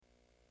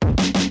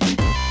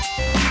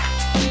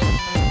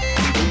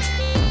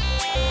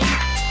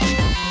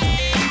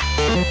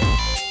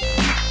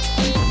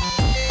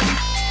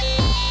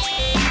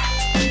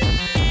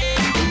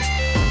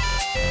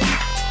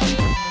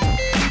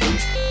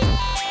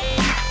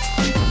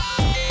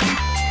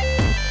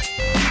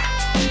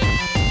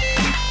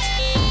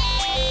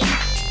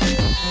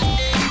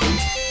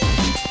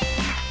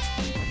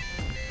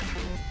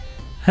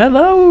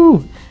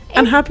Hello!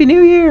 And Happy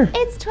New Year!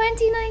 It's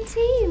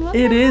 2019. What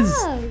It the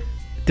is. hell?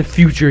 The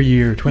future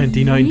year,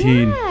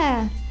 2019.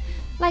 Yeah.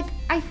 Like,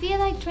 I feel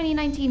like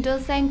 2019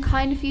 does sound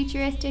kind of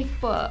futuristic,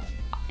 but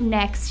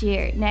next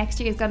year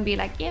is going to be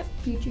like, yep,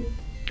 future.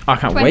 I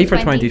can't wait for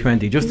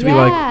 2020 just to be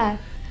like, Yeah.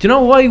 do you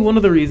know why? One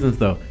of the reasons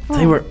though,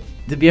 What?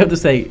 to be able to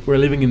say we're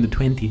living in the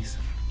 20s.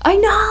 I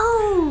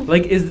know.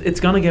 Like, it's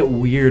gonna get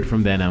weird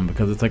from then on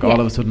because it's like all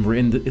Yeah. of a sudden we're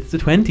in it's the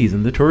 20s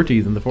and the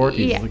 30s and the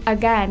 40s. Yeah, Like,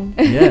 again.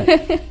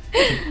 yeah.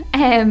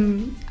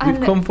 and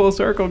We've come full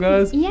circle,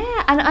 guys.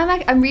 Yeah, and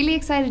I'm really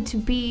excited to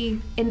be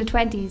in the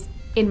 20s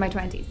in my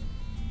 20s.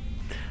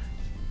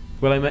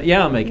 Well, I'll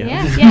make it.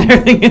 Yeah,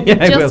 yeah. Yeah,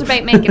 I will. Just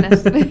about making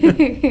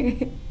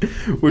it.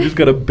 We're just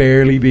gonna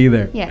barely be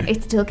there. Yeah,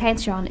 it still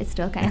counts, Sean. It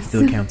still counts. It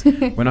still counts.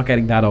 We're not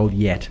getting that old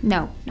yet.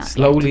 No, not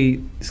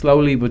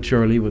Slowly but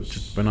surely,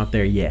 we're not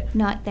there yet.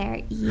 Not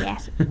there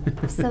yet.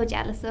 I'm so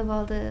jealous of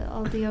all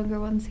the younger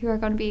ones who are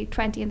going to be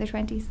 20 in their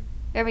 20s.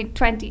 I mean,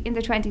 20 in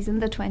their 20s in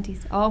the 20s.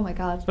 Oh my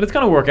god. But it's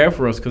going to work out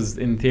for us because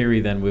in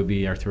theory then we'll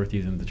be our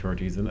 30s and the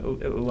 30s and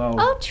it'll all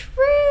Oh,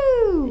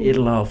 true.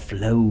 it'll all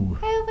flow.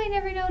 How have I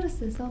never noticed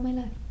this all my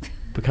life?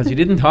 Because you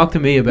didn't talk to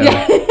me about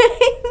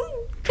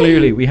it.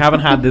 Clearly, we haven't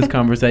had this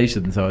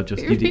conversation, so it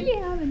just We really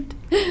haven't.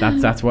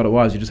 that's what it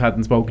was. You just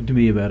hadn't spoken to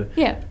me about it.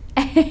 Yeah.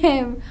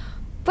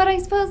 But I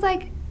suppose,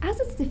 like, as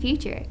it's the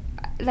future,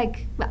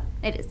 like, well,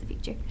 it is the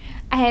future.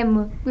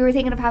 We were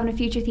thinking of having a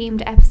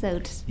future-themed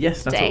episode.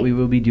 Yes, that's today. what we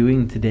will be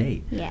doing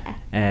today. Yeah.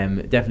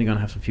 Definitely going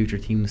to have some future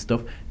themed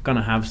stuff. Going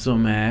to have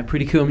some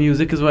pretty cool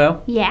music as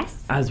well,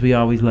 Yes, as we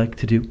always like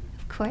to do.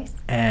 of course.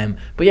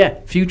 But yeah,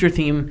 future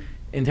theme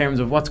in terms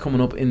of what's coming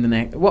up in the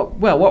next. What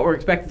we're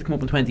expected to come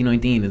up in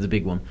 2019 is a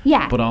big one.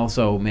 Yeah. But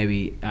also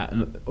maybe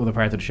other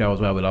parts of the show as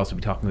well. We'll also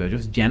be talking about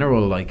just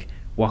general like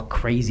what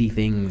crazy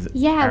things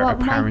Yeah, are what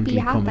might be apparently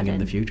coming in happening.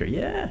 the future.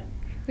 Yeah.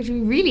 Which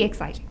would be really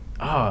exciting.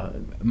 Oh,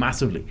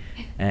 massively.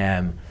 So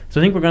I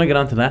think we're going to get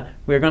on to that.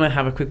 We're going to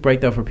have a quick break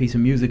though for a piece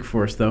of music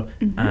first though,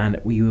 and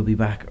we will be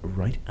back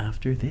right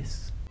after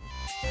this.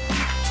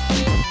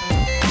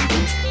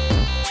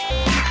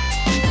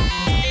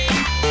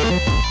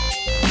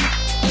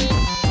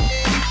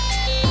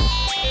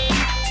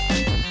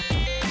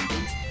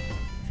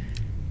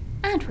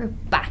 And we're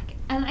back.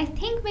 And I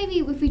think maybe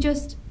if we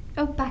just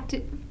back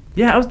to...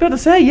 Yeah, I was about to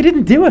say you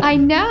didn't do it. I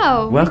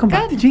know. Welcome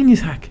back to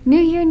Genius Hack. New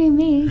year, new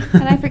me.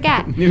 And I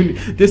forget.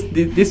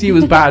 This you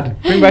was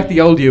bad. Bring back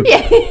the old you.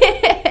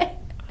 Yeah.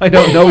 I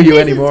don't know you This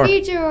anymore.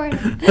 is future.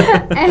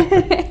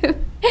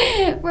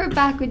 We're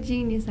back with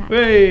Genius Hack.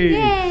 Hey,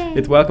 Yay.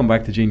 it's welcome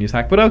back to Genius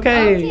Hack, but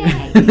okay.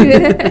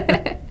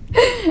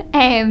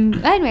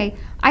 Anyway,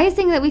 I was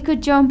thinking that we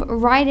could jump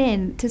right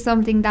in to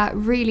something that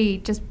really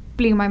just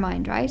blew my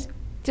mind, right?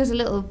 Just a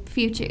little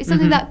future. It's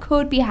something that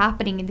could be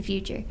happening in the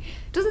future.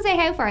 Doesn't say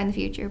how far in the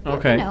future, but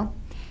Okay. you know.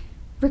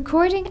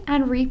 Recording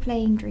and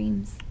replaying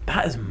dreams.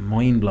 That is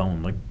mind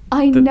blown. Like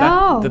I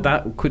know.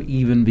 that could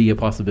even be a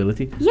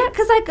possibility. Yeah,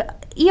 because like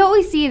you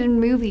always see it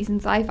in movies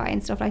and sci-fi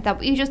and stuff like that,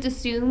 but you just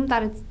assume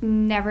that it's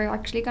never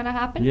actually going to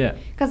happen. Yeah.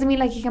 Because I mean,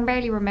 like you can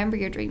barely remember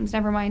your dreams.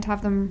 Never mind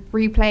have them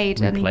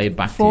replayed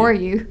Back for to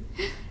you.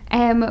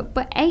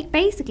 But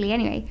basically,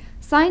 anyway,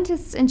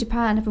 scientists in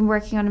Japan have been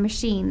working on a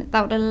machine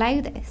that would allow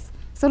this.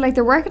 So like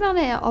they're working on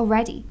it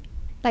already.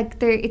 Like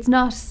it's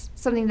not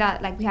something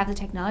that like we have the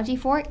technology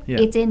for. Yeah.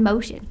 It's in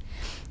motion.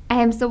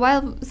 So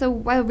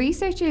while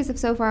researchers have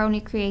so far only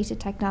created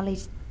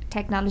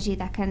technology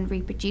that can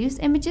reproduce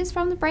images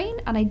from the brain,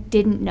 and I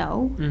didn't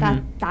know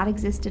that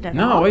existed at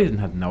all. No, I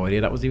had no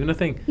idea that was even a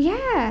thing.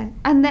 Yeah,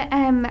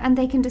 and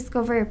they can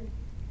discover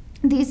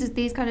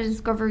these kind of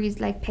discoveries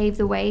like pave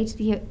the way to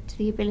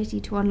the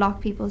ability to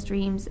unlock people's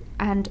dreams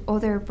and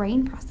other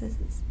brain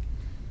processes,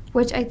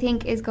 which I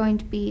think is going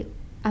to be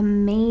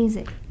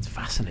amazing. It's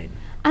fascinating.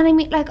 And I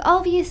mean, like,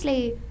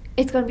 obviously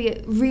it's going to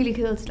be really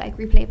cool to like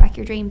replay back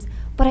your dreams,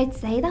 but I'd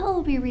say that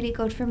will be really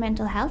good for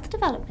mental health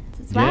development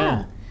as well.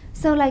 Yeah.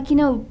 So like, you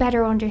know,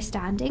 better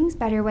understandings,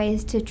 better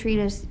ways to treat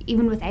it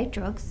even without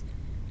drugs,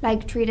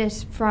 like treat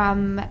it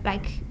from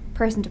like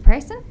person to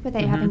person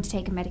without having to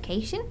take a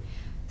medication.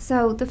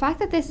 So the fact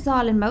that this is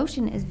all in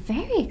motion is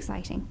very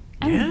exciting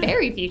and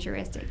very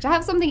futuristic. To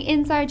have something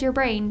inside your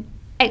brain,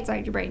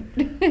 outside your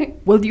brain.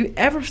 Well, do you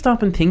ever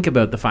stop and think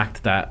about the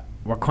fact that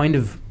we're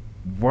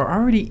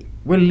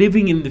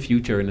living in the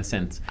future in a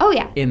sense? Oh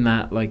yeah. In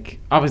that, like,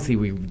 obviously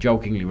we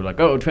jokingly were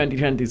like, oh,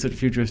 2020 is such a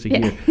futuristic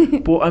Yeah.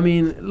 year. But I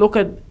mean, look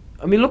at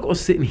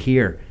us sitting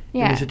here in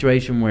Yeah. a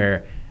situation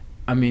where,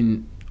 I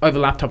mean, I have a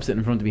laptop sitting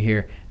in front of me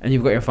here, and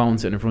you've got your phone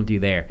sitting in front of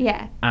you there.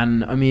 Yeah.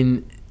 And I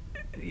mean,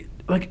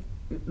 like,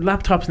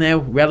 laptops now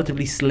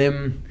relatively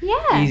slim,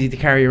 Yeah. easy to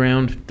carry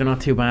around. They're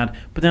not too bad.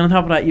 But then on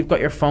top of that, you've got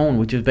your phone,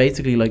 which is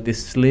basically like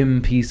this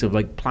slim piece of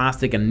like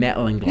plastic and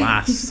metal and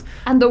glass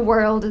And the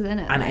world is in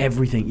it. and like.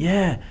 everything.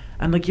 Yeah.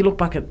 And like you look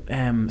back at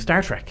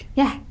Star Trek.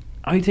 Yeah.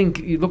 I think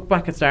you look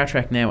back at Star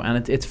Trek now,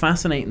 and it's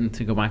fascinating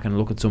to go back and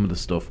look at some of the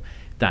stuff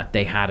that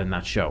they had in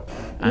that show.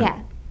 And Yeah.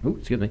 Oh,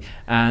 excuse me.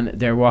 And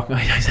they're walking.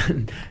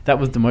 That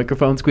was the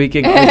microphone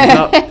squeaking.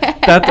 I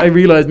that I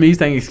realised me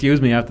saying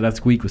excuse me after that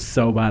squeak was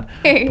so bad.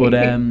 But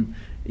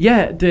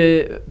yeah,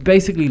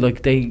 basically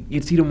like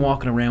you'd see them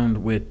walking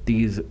around with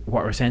these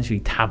what are essentially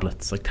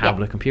tablets, like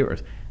tablet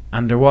computers,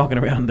 and they're walking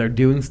around, they're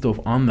doing stuff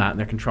on that, and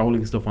they're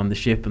controlling stuff on the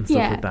ship and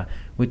stuff like that,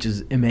 which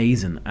is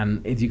amazing.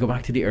 And if you go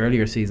back to the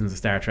earlier seasons of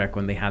Star Trek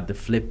when they had the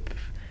flip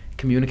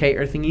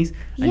communicator thingies,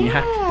 and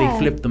they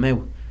flipped them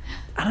out,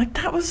 and like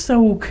that was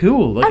so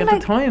cool, like, and at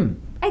the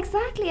time.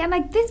 Exactly, and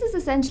like this is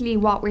essentially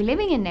what we're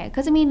living in now.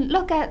 Because I mean,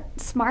 look at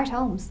smart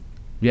homes.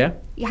 Yeah.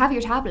 You have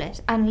your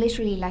tablet, and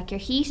literally like your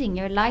heating,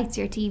 your lights,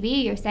 your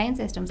TV, your sound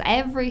systems,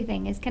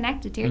 everything is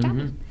connected to your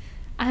tablet.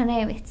 And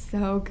it's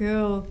so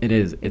cool. It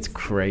is. It's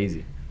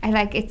crazy.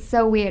 It's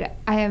so weird.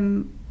 I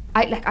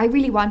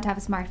really want to have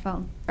a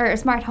smartphone or a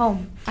smart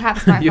home. I have a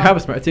smart. You have a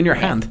smart. It's in your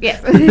hand.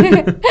 Yes.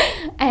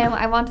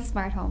 I want a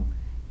smart home,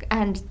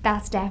 and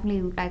that's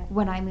definitely like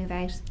when I move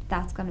out.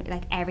 That's gonna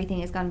like everything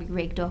is gonna be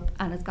rigged up,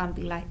 and it's gonna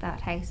be like that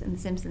house in The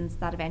Simpsons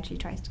that eventually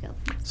tries to kill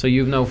them. So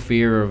you've no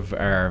fear of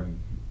our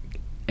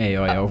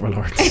AI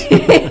overlords?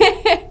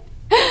 I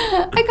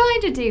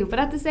kind of do, but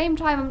at the same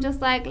time, I'm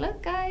just like,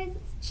 look, guys,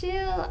 it's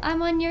chill.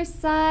 I'm on your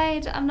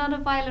side. I'm not a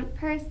violent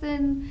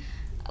person.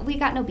 We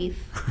got no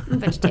beef. I'm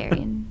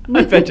vegetarian.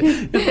 I bet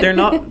you. They're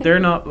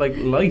not like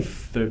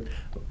life.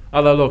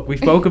 Although, look, we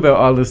spoke about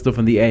all this stuff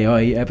in the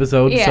AI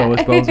episode, so I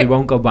suppose we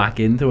won't go back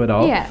into it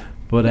all. Yeah.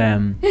 But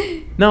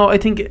no, I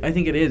think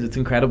it is. It's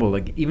incredible.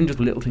 Like even just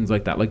little things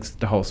like that, like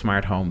the whole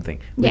smart home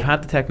thing. We've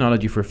had the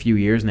technology for a few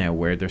years now,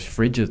 where there's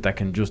fridges that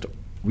can just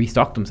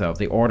restock themselves.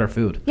 They order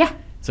food. Yeah.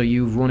 So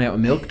you've run out of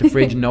milk. The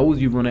fridge knows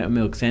you've run out of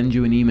milk. Sends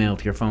you an email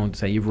to your phone to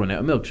say you've run out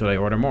of milk. Should I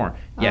order more?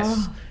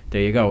 Yes.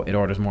 There you go. It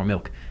orders more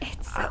milk.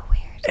 It's so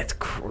weird. It's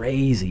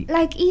crazy.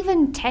 Like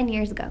even 10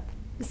 years ago.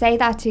 Say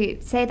that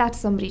to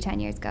somebody 10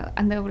 years ago,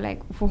 and they were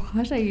like,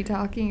 "What are you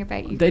talking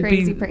about, you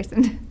crazy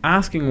person?"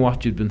 Asking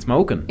what you'd been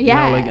smoking.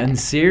 Yeah. You know, and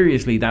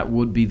seriously, that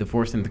would be the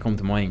first thing to come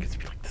to mind, because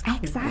you'd be like,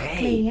 "There's no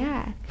way."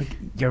 Yeah. Like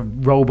your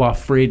robot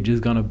fridge is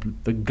gonna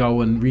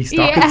go and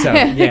restock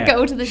itself. Yeah.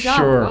 Go to the shop.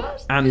 Sure.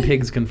 What? And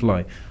pigs can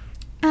fly.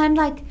 And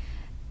like,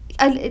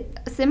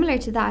 similar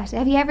to that,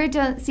 have you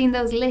ever seen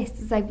those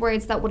lists? It's like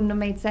words that wouldn't have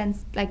made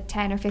sense like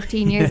 10 or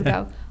 15 years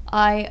ago.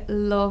 I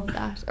love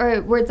that.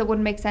 Or words that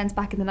wouldn't make sense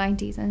back in the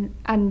 90s.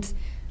 And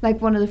like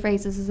one of the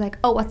phrases is like,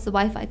 oh, what's the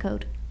Wi-Fi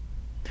code?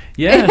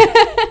 Yeah.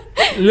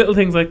 Little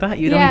things like that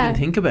you don't even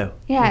think about.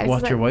 Yeah. Like,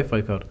 what's your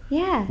Wi-Fi code?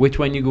 Yeah. Which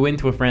when you go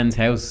into a friend's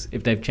house,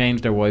 if they've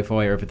changed their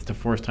Wi-Fi, or if it's the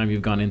first time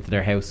you've gone into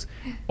their house,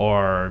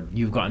 or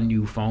you've got a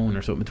new phone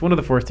or something, it's one of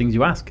the first things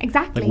you ask.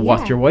 Exactly. Like,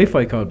 what's your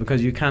Wi-Fi code?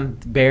 Because you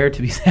can't bear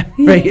to be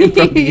separated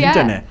from the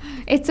internet.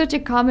 It's such a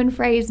common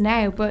phrase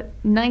now, but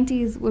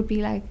 90s would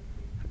be like,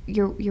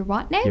 your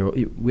what now? Your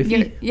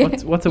Wi-Fi?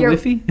 What's a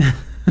Wi-Fi?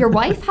 Your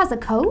wife has a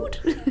code?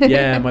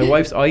 Yeah, my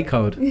wife's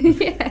iCode.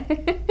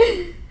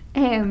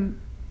 Yeah.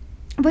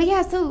 But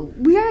yeah, so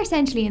we are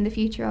essentially in the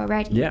future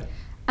already. Yeah.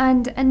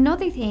 And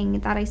another thing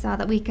that I saw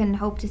that we can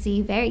hope to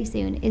see very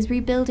soon is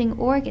rebuilding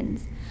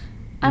organs.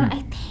 And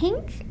I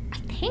think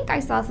I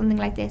saw something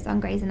like this on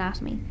Grey's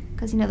Anatomy,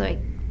 because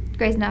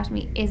Grey's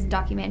Anatomy is a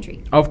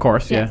documentary. Of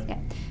course, yeah.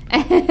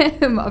 Of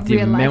the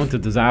real life. amount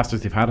of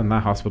disasters they've had in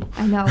that hospital.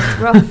 I know,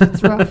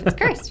 it's rough, it's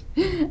cursed.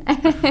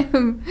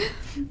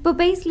 But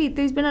basically,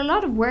 there's been a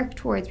lot of work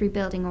towards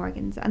rebuilding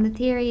organs, and the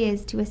theory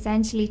is to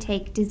essentially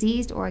take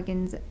diseased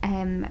organs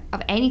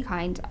of any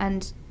kind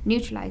and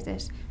neutralize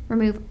it,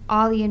 remove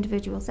all the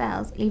individual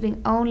cells,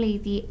 leaving only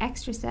the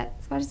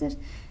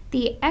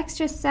the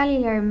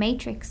extracellular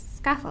matrix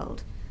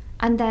scaffold,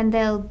 and then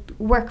they'll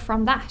work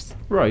from that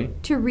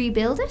to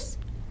rebuild it,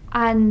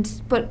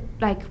 but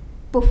like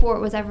before it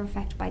was ever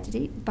affected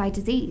by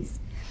disease.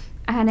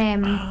 And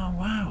oh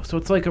wow, so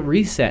it's like a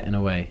reset in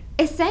a way.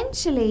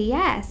 Essentially,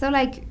 yeah. So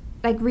like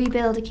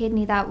rebuild a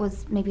kidney that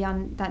was maybe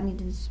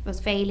was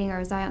failing or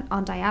was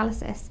on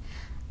dialysis,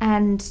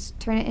 and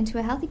turn it into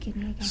a healthy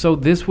kidney again. So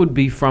this would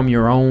be from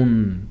your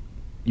own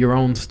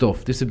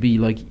stuff. This would be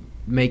like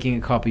making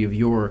a copy of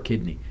your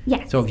kidney.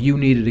 Yes. So if you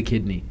needed a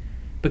kidney,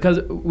 because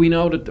we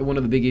know that one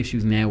of the big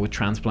issues now with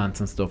transplants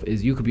and stuff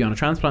is you could be on a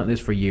transplant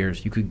list for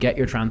years. You could get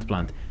your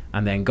transplant,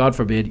 and then God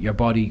forbid your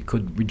body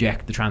could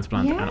reject the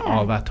transplant, and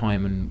all that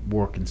time and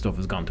work and stuff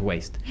has gone to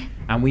waste.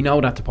 And we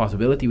know that's a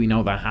possibility. We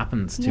know that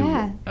happens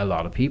to a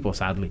lot of people,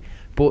 sadly.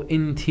 But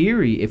in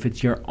theory, if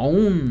it's your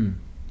own,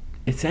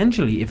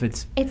 essentially, if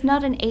it's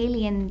not an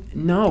alien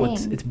thing.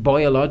 It's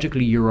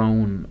biologically your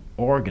own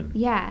organ.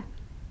 Yeah.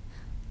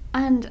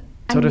 And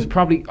so there's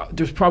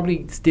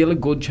probably still a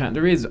good chance.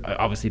 There is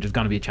obviously there's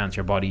going to be a chance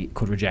your body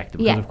could reject it,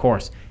 because of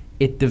course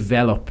it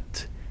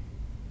developed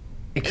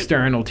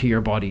external to your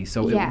body,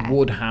 so it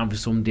would have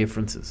some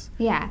differences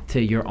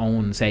to your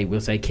own, we'll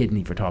say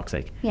kidney for talk's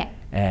sake.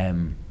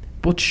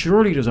 But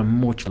surely there's a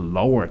much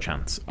lower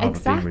chance of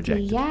it being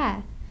rejected.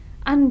 Yeah.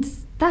 And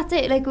that's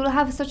it, like we'll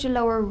have such a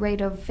lower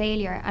rate of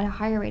failure and a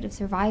higher rate of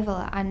survival.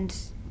 And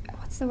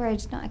what's the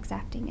word? Not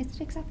accepting. Is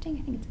it accepting?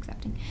 I think it's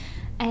accepting.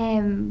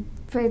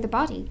 For the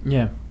body.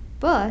 Yeah.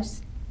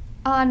 But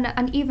on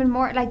an even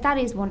more, like, that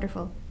is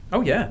wonderful.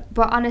 Oh yeah.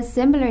 But on a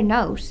similar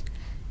note,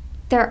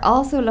 they're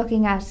also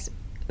looking at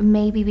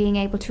maybe being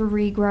able to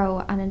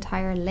regrow an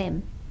entire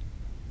limb.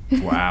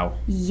 Wow.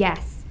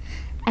 Yes.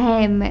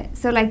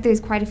 So like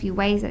there's quite a few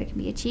ways that it can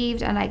be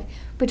achieved, and like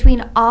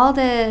between all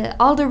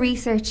the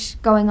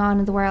research going on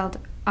in the world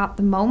at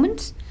the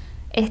moment,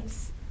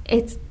 it's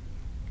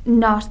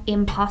not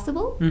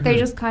impossible. Mm-hmm. They're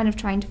just kind of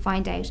trying to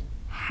find out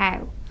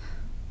how.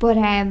 But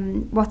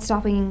what's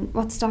stopping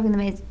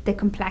them is the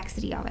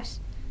complexity of it,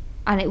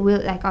 and it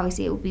will, like,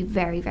 obviously it will be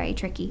very, very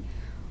tricky,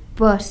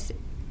 but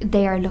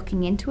they are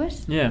looking into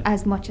it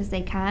as much as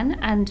they can.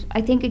 And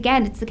I think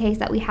again it's the case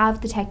that we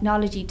have the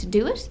technology to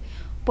do it,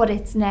 but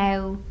it's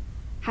now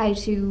how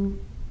to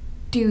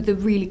do the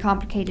really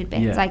complicated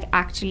bits, like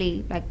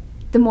actually like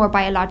the more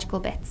biological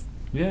bits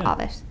of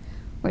it,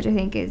 which I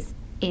think is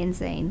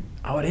insane.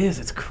 Oh, it is.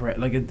 It's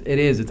it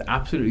is. It's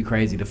absolutely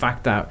crazy. The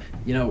fact that,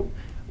 you know,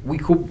 we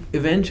could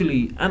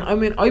eventually, and I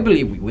mean, I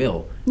believe we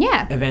will.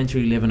 Yeah.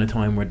 Eventually live in a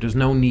time where there's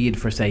no need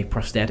for, say,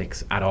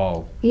 prosthetics at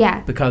all.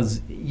 Yeah.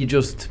 Because you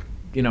just,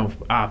 you know,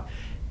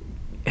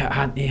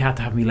 he had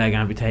to have my leg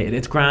amputated.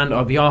 It's grand.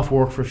 I'll be off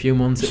work for a few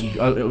months.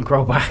 It'll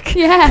grow back.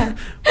 Yeah.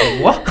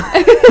 What?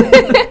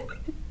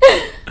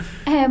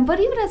 But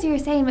even as you were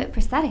saying with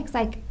prosthetics,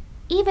 like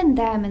even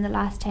them in the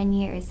last 10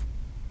 years,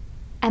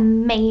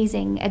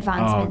 amazing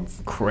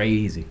advancements. Oh,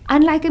 crazy.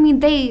 And like, I mean,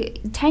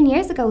 10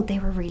 years ago they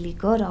were really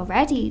good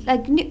already.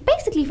 Like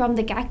basically from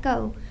the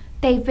get-go,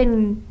 they've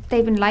been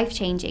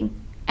life-changing.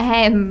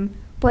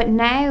 But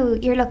now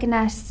you're looking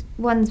at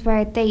ones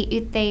where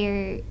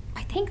they're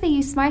I think they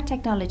use smart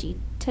technology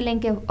to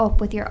link it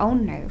up with your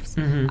own nerves.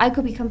 Mm-hmm. I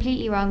could be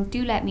completely wrong.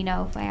 Do let me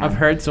know if I am. I've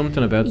heard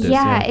something about this.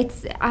 Yeah,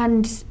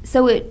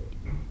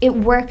 it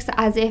works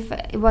as if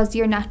it was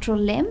your natural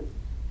limb.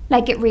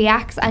 Like it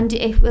reacts, and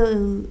it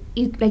will.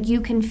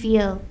 You can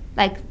feel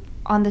like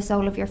on the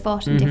sole of your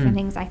foot and different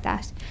things like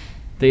that.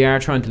 They are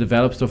trying to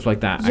develop stuff like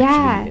that.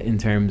 Actually, in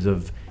terms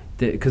of.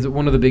 Because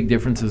one of the big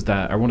differences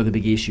one of the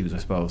big issues, I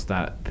suppose,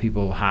 that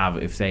people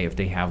have if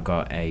they have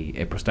got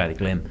a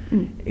prosthetic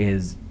limb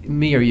is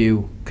me or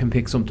you can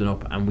pick something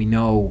up and we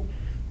know,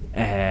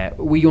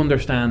 we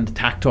understand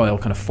tactile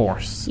kind of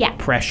force,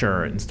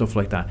 pressure and stuff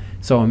like that.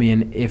 So, I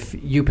mean, if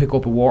you pick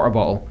up a water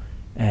bottle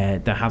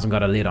that hasn't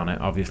got a lid on it,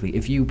 obviously,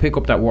 if you pick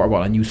up that water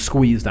bottle and you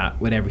squeeze that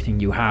with everything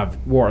you have,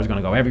 water's going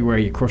to go everywhere,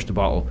 you crush the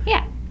bottle.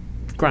 Yeah.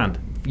 Grand.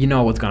 You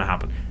know what's going to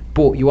happen.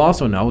 But you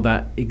also know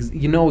that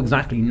you know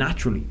exactly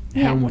naturally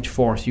how much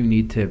force you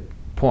need to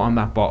put on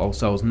that bottle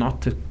so as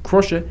not to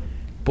crush it,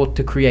 but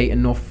to create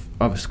enough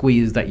of a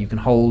squeeze that you can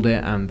hold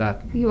it and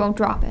that you won't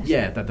drop it.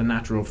 Yeah, that the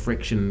natural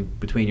friction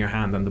between your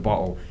hand and the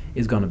bottle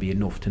is going to be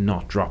enough to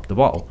not drop the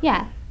bottle.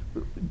 Yeah.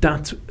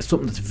 That's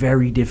something that's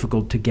very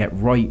difficult to get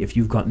right if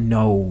you've got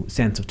no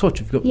sense of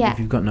touch, if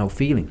you've got no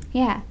feeling.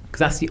 Yeah. Because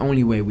that's the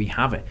only way we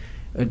have it.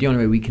 The only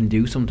way we can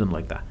do something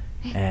like that.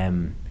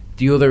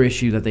 The other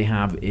issue that they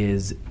have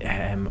is,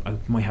 I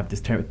might have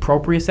this term,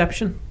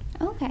 proprioception.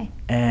 Okay.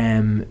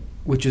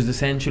 Which is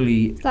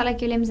essentially... Is that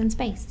like your limbs in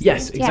space?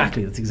 Yes,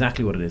 exactly. That's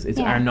exactly what it is. It's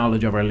our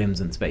knowledge of our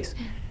limbs in space.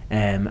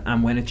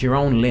 And when it's your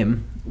own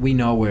limb, we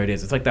know where it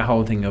is. It's like the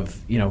whole thing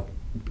of, you know,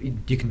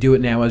 you can do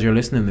it now as you're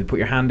listening. You put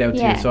your hand out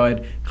to your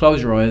side,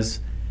 close your eyes,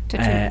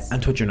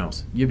 and touch your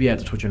nose. You'll be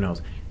able to touch your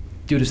nose.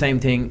 Do the same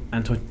thing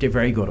and touch. They're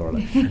very good, Orla.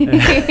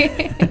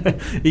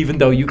 Even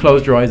though you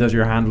closed your eyes as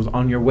your hand was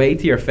on your way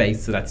to your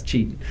face, so that's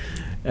cheating.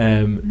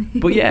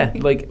 But yeah,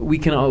 like we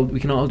can all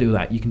do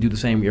that. You can do the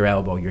same with your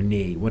elbow, your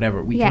knee,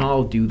 whatever. We can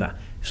all do that.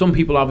 Some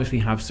people obviously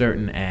have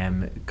certain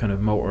kind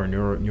of motor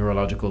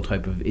neurological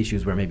type of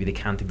issues where maybe they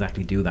can't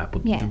exactly do that,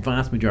 but the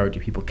vast majority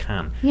of people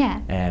can.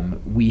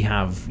 We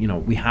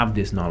have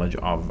this knowledge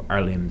of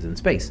our limbs in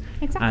space,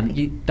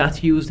 and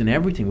that's used in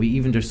everything.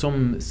 There's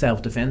some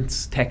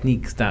self-defense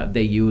techniques that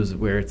they use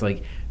where it's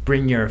like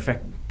bring your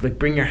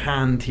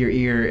hand to your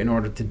ear in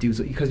order to do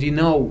so, because you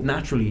know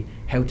naturally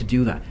how to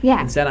do that.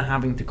 Instead of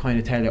having to kind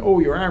of tell you, oh,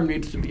 your arm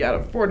needs to be at a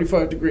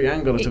 45-degree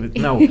angle or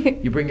something. No,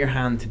 you bring your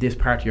hand to this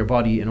part of your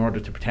body in order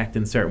to protect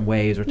in certain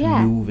ways or to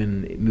move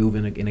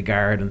in a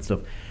guard and stuff.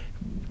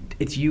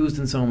 It's used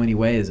in so many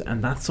ways,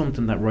 and that's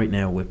something that right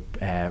now with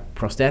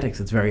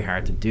prosthetics, it's very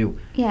hard to do.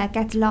 Yeah, it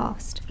gets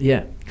lost.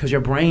 Yeah, because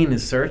your brain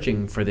is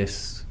searching for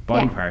this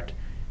body part.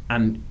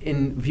 And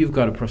if you've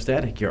got a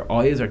prosthetic, your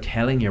eyes are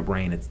telling your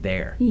brain it's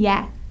there.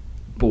 Yeah.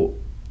 But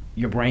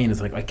your brain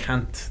is like, I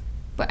can't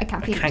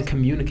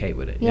communicate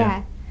with it.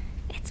 Yeah.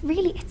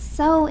 It's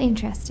so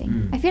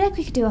interesting. I feel like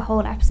we could do a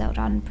whole episode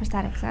on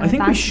prosthetics. I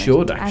think we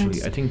should,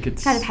 actually. I think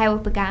it's kind of how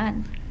it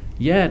began.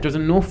 Yeah, there's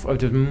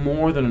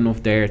more than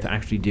enough there to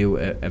actually do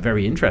a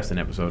very interesting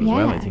episode as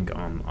well, I think,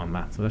 on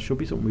that. So that should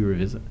be something we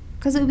revisit.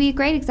 Because it would be a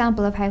great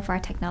example of how far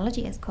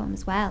technology has come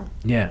as well.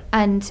 Yeah.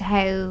 And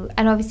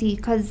obviously,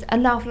 because a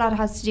lot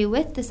has to do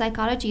with the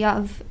psychology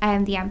of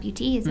the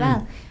amputee as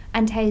well.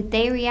 And how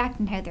they react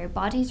and how their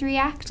bodies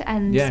react.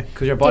 And yeah,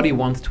 because your body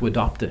wants to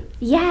adopt it.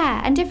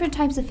 Yeah, and different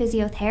types of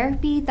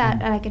physiotherapy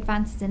that like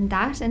advances in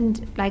that,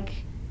 and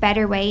like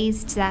better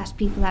ways that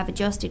people have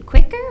adjusted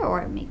quicker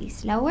or maybe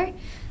slower.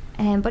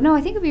 But no, I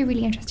think it would be a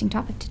really interesting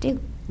topic to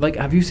do. like,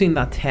 have you seen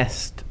that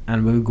test?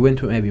 And we'll go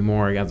into it maybe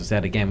more, as I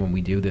said again, when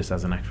we do this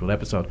as an actual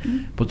episode.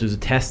 But there's a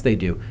test they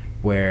do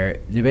where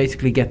they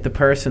basically get the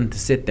person to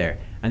sit there,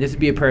 and this would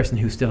be a person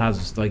who still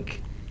has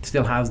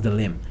the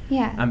limb.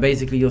 Yeah. And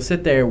basically, you'll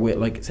sit there with,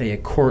 like, say, a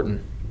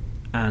curtain,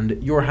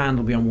 and your hand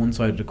will be on one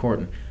side of the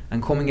curtain,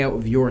 and coming out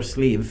of your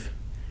sleeve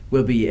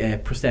will be a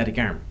prosthetic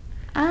arm.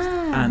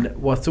 And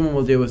what someone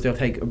will do is they'll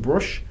take a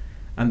brush,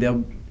 and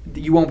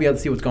you won't be able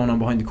to see what's going on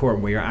behind the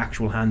curtain where your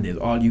actual hand is.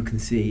 All you can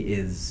see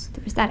is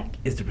the prosthetic.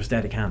 Is the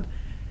prosthetic hand.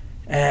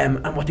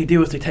 And what they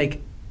do is they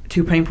take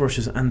 2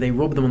 paintbrushes and they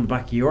rub them on the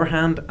back of your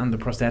hand and the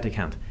prosthetic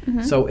hand.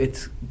 So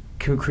it's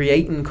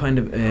creating kind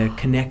of a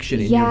connection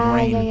in your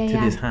brain to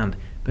this hand,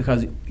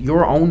 because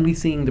you're only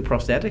seeing the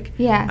prosthetic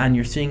and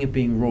you're seeing it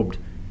being rubbed,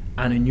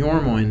 and in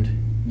your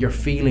mind you're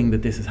feeling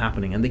that this is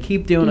happening, and they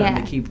keep doing it and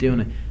they keep doing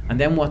it. And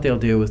then what they'll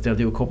do is they'll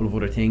do a couple of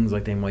other things,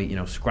 like they might, you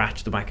know,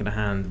 scratch the back of the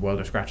hand while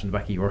they're scratching the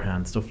back of your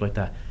hand, stuff like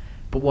that.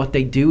 But what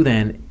they do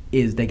then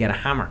is they get a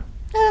hammer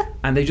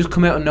and they just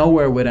come out of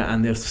nowhere with it,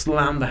 and they'll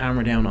slam the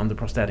hammer down on the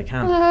prosthetic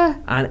hand.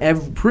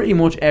 And pretty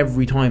much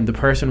every time the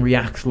person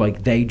reacts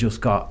like they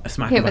just got a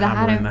smack of a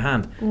hammer in the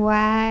hand.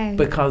 Wow.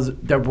 Because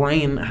their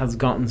brain has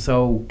gotten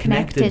so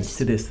connected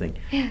to this thing.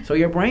 So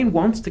your brain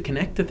wants to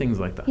connect to things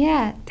like that.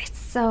 Yeah, it's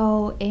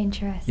so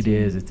interesting. It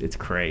is. It's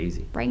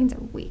crazy. Brains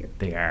are weird.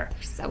 They are.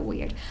 They're so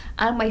weird.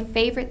 And my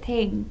favourite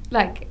thing,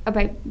 like,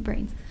 about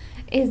brains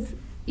is,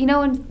 you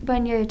know,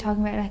 when you're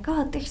talking about, like,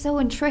 oh, they're so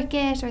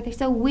intricate, or they're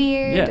so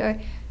weird,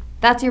 or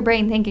that's your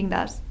brain thinking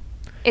that.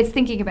 It's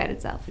thinking about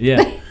itself. Yeah.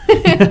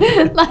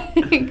 Like,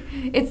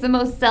 it's the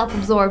most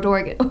self-absorbed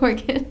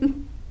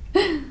organ.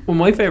 Well,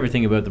 my favourite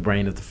thing about the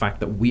brain is the fact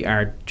that we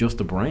are just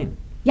a brain.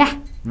 Yeah.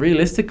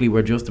 Realistically,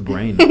 we're just a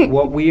brain.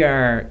 What we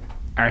are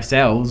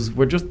ourselves,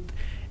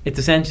 it's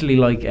essentially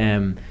like,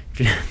 I'm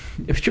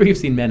sure you've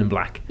seen Men in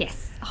Black.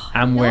 Yes. Oh,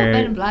 And where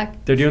Men in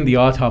Black. They're doing the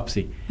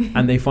autopsy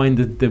and they find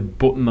the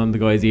button on the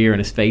guy's ear and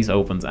his face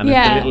opens and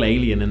it's the little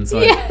alien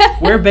inside.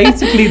 We're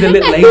basically the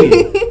little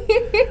alien.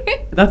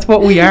 That's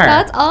what we are.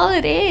 That's all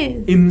it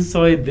is.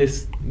 Inside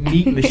this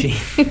meat machine.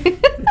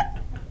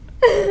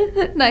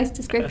 Nice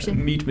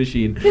description. Meat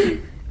machine.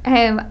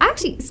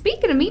 Actually,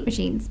 speaking of meat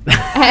machines,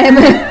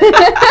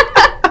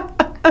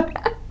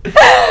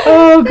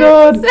 oh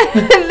God.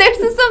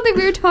 There's something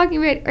we were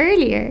talking about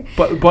earlier.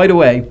 But by the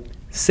way,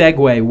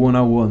 segue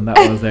 101.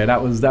 That was there.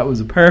 That was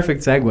a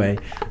perfect segue.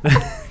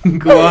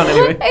 Go on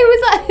anyway.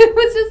 It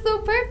was just so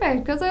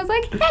perfect, because I was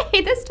like,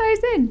 hey, this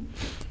ties in.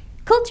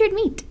 Cultured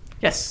meat.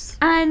 Yes.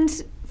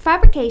 And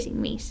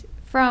fabricating meat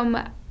from,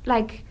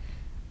 like,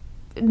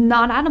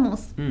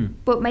 non-animals,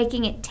 but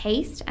making it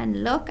taste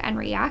and look and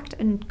react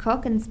and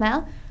cook and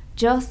smell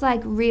just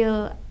like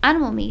real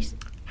animal meat.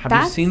 Have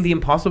you seen the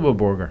Impossible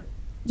Burger?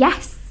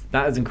 Yes.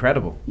 That is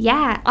incredible.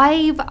 Yeah,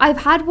 I've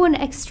had one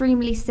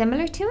extremely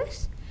similar to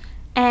it.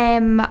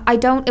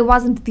 It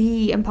wasn't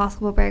the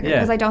Impossible Burger,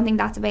 because I don't think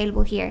that's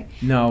available here.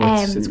 No,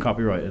 it's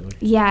copyrighted.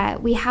 Yeah,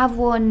 we have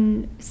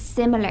one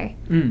similar,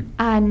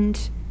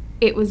 and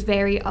it was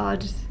very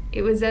odd.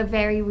 It was a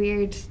very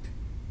weird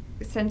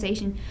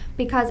sensation,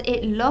 because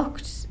it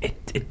looked...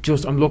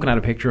 I'm looking at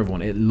a picture of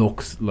one. It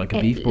looks like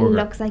a beef burger. It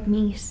looks like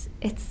meat.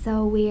 It's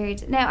so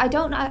weird. Now, I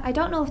don't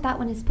know if that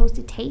one is supposed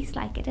to taste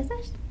like it, is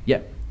it?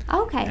 Yeah.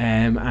 Okay.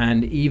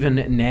 And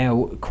even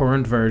now,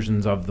 current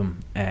versions of them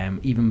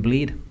even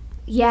bleed.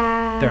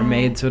 Yeah. They're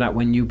made so that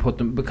when you put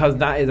them, because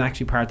that is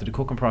actually part of the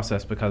cooking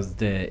process, because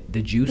the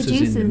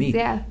juices in the meat.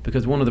 Yeah.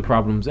 Because one of the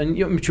problems, and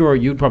I'm sure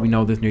you'd probably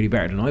know this nearly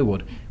better than I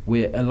would,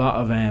 with a lot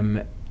of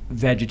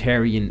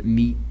vegetarian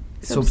meat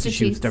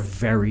substitutes, they're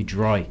very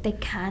dry. They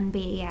can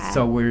be, yeah.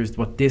 So whereas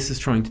what this is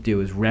trying to do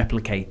is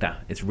replicate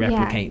that. It's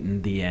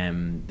replicating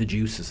the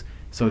juices.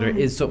 So there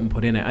is something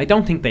put in it. I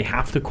don't think they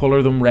have to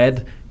colour them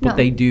red, but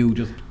they do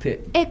just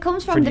it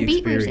comes from the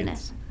beetroot in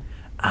it.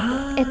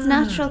 It's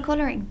natural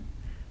colouring.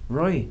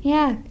 Right.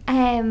 Yeah.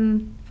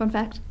 Fun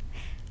fact.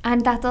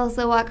 And that's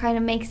also what kind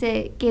of makes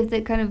it give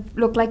the kind of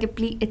look like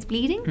it's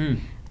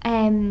bleeding.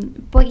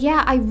 But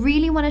yeah, I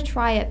really want to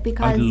try it,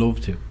 because I'd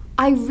love to.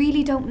 I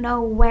really don't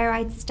know where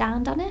I'd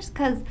stand on it,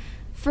 because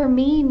for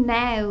me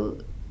now,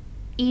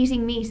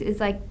 eating meat is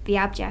like the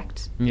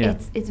abject. Yeah.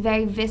 It's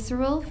very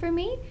visceral for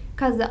me,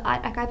 because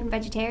I've been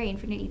vegetarian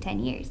for nearly 10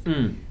 years.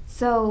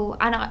 So,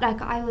 and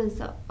I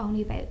was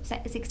only about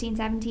 16,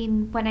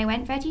 17 when I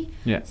went veggie.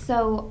 Yeah.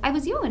 So I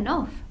was young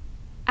enough,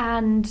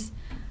 and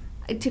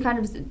to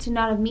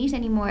not have meat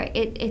anymore,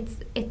 it's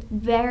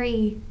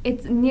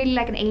nearly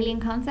like an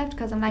alien concept,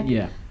 because I'm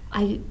like,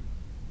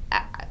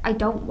 I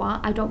don't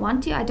want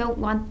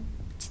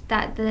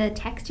that the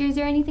textures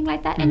or anything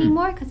like that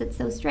anymore, because it's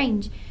so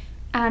strange.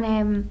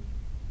 And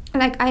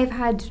like, I've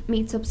had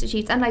meat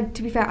substitutes, and like,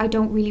 to be fair, I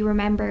don't really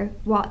remember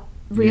what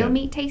real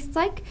meat tastes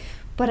like,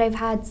 but I've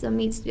had some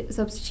meat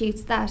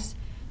substitutes that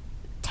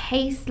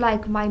taste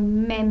like my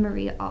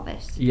memory of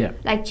it. Yeah.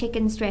 Like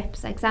chicken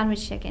strips, like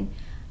sandwich chicken.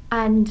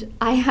 And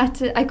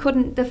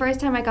the first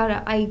time I got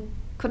it, I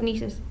couldn't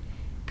eat it,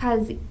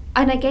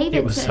 And I gave it.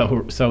 It was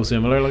so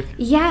similar, like.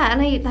 Yeah,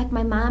 and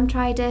my mom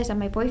tried it and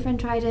my boyfriend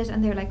tried it,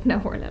 and they were like,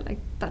 "No, Orla, like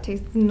that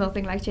tastes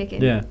nothing like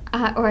chicken." Yeah.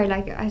 Or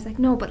I was like,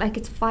 "No, but like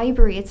it's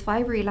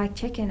fibery like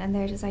chicken," and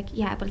they're just like,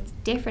 "Yeah, but it's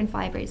different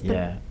fibers." But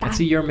Yeah, and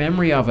see, your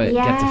memory of it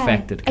gets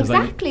affected.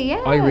 Exactly.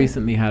 I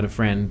recently had a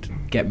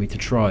friend get me to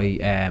try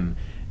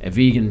a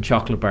vegan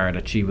chocolate bar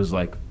that she was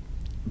like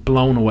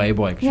blown away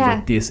by. She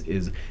was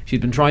like,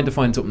 she's been trying to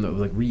find something that was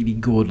like really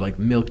good, like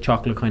milk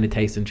chocolate kind of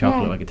tasting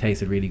chocolate, like it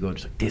tasted really good.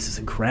 She's like, this is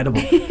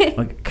incredible.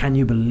 Like, can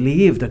you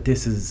believe that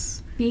this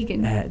is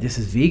vegan? This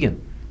is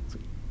vegan.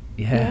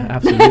 Yeah,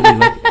 absolutely.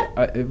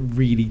 Like, it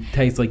really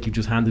tastes like you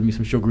just handed me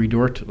some sugary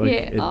dirt.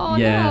 Like,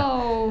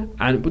 no.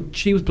 But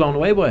she was blown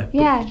away by it.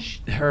 Yeah.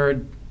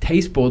 Her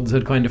taste buds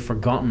had kind of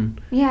forgotten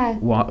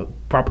what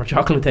proper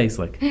chocolate tastes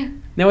like.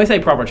 Now, I say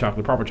proper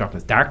chocolate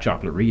is dark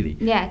chocolate, really.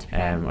 Yeah,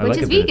 which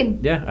is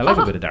vegan. I like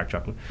a bit of dark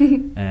chocolate.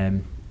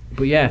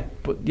 But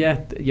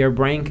your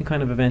brain can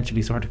kind of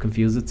eventually sort of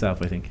confuse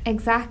itself, I think.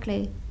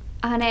 Exactly.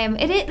 And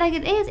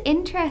it is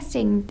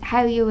interesting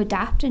how you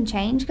adapt and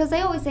change, because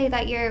they always say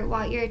that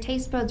your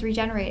taste buds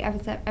regenerate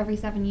every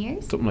 7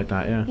 years. Something like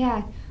that, yeah.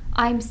 Yeah.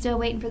 I'm still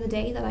waiting for the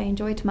day that I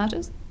enjoy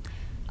tomatoes.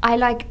 I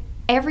like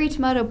every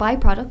tomato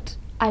byproduct.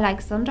 I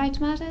like sun-dried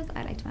tomatoes.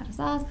 I like tomato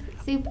sauce,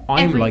 soup,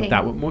 I'm like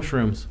that with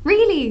mushrooms.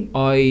 Really?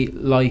 I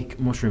like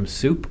mushroom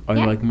soup. I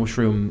like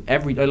mushroom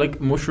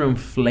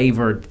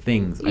flavoured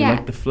things. I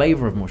like the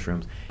flavour of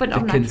mushrooms. But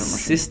the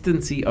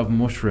consistency of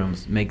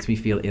mushrooms makes me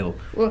feel ill.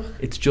 Ugh.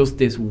 It's just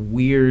this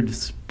weird,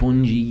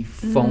 spongy,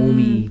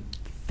 foamy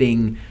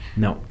thing.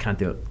 No, can't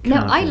do it.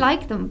 I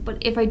like them, but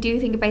if I do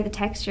think about the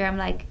texture, I'm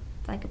like,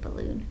 it's like a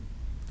balloon.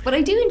 But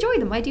I do enjoy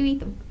them. I do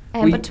eat them.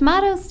 But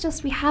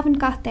tomatoes, we haven't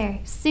got there.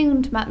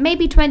 Soon,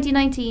 maybe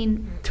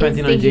 2019.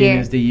 2019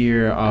 is the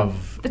year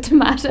of the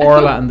tomato.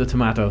 Orla and the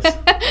tomatoes.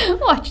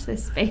 Watch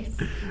this space.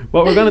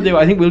 What we're going to do,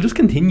 I think we'll just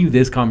continue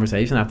this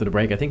conversation after the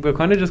break. I think we're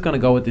kind of just going to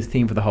go with this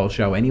theme for the whole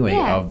show anyway,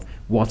 of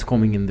what's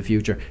coming in the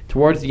future.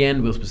 Towards the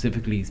end, we'll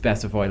specifically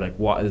specify like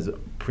what is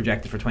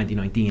projected for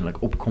 2019,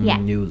 like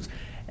upcoming news.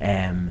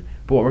 But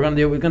what we're going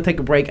to do, we're going to take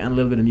a break and a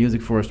little bit of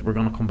music first. We're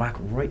going to come back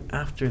right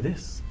after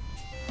this.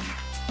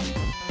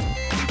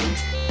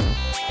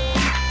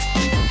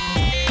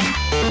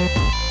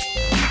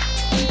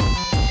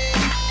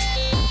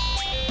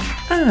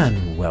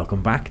 And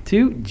welcome back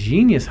to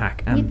Genius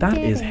Hack, and that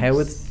is how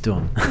it's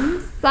done.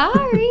 I'm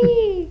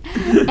sorry.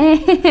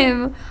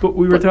 But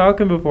we were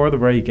talking before the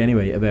break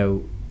anyway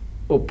about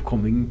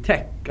upcoming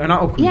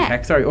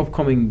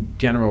upcoming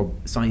general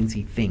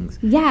sciencey things.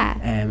 Yeah.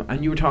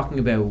 And you were talking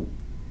about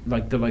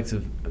like the likes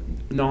of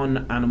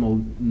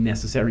non-animal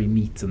necessary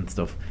meats and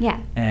stuff.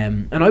 Yeah.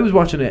 And I was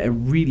watching a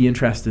really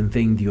interesting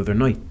thing the other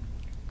night.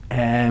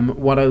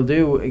 What I'll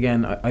do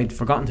again, I'd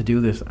forgotten to do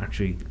this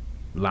actually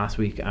last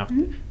week after.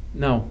 Mm-hmm.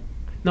 No,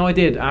 I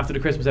did. After the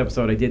Christmas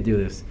episode, I did do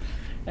this.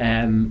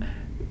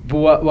 But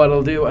what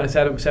I'll do, and I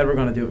said we're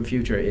going to do it in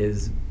future,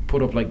 is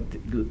put up like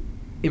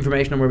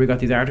information on where we got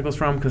these articles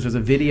from, because there's a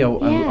video.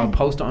 I'll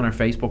post it on our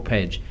Facebook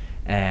page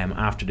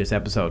after this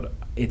episode.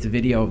 It's a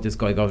video of this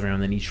guy goes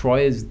around and he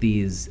tries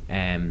these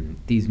meats.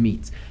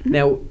 Mm-hmm.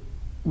 Now,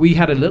 we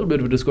had a little bit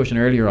of a discussion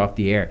earlier off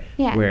the air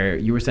where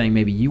you were saying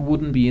maybe you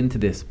wouldn't be into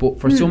this, but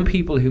for some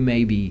people who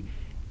maybe,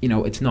 you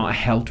know, it's not a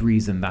health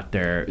reason that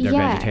they're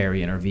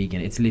vegetarian or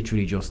vegan. It's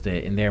literally just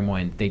in their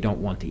mind, they don't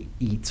want to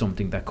eat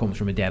something that comes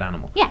from a dead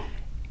animal. Yeah.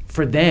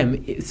 For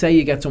them, say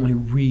you get someone who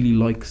really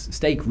likes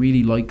steak,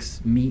 really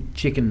likes meat,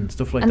 chicken,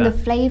 stuff like that. And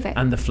the flavour.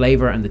 And the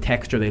flavour and the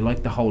texture. They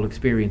like the whole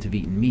experience of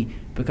eating meat.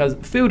 Because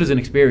food is an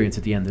experience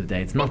at the end of the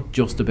day. It's not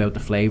just about the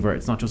flavour.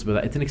 It's not just about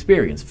that. It's an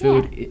experience.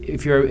 Food,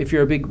 if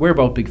you're a big, we're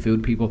both big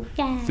food people.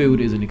 Yeah.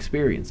 Food is an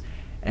experience.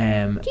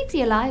 Keeps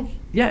you alive.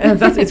 Yeah,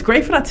 it's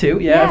great for that too.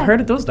 Yeah, I've heard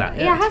it does that.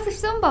 Yeah, it has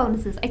some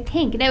bonuses, I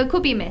think. Now, it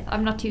could be a myth.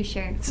 I'm not too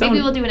sure. Maybe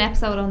we'll do an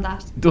episode on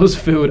that. Does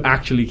food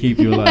actually keep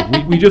you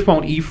alive? we just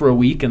won't eat for a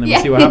week and then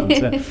we'll see what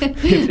happens.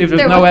 If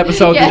there's no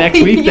episode the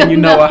next week, then you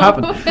know what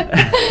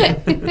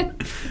happened.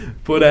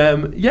 But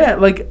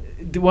like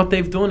what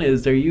they've done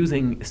is they're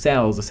using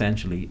cells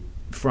essentially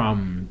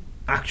from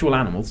actual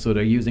animals. So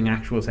they're using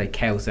actual, say,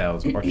 cow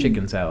cells or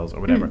chicken cells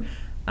or whatever,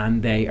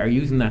 and they are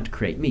using that to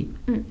create meat.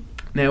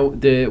 Now,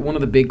 one of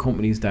the big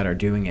companies that are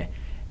doing it,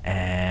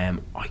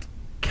 I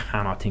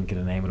cannot think of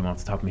the name of them off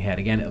the top of my head.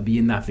 Again, it'll be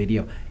in that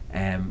video.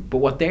 But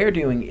what they're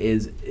doing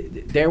is,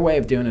 their way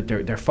of doing it,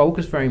 they're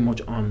focused very much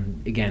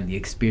on, again, the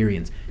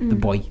experience, the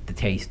bite, the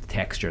taste, the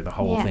texture, the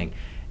whole thing.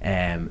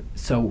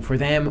 So for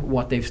them,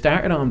 what they've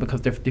started on,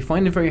 because they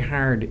find it very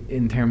hard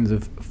in terms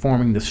of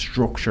forming the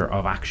structure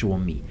of actual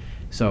meat.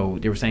 So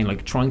they were saying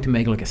like trying to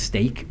make like a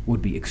steak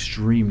would be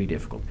extremely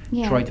difficult.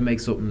 Yeah. Try to make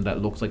something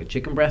that looks like a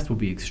chicken breast would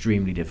be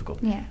extremely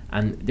difficult. Yeah.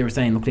 And they were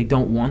saying, look, they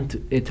don't want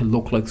it to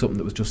look like something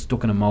that was just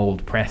stuck in a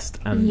mold, pressed.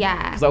 And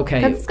because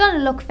it's going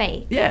to look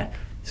fake. Yeah.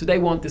 So they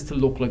want this to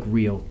look like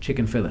real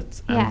chicken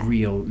fillets and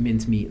real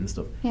mincemeat and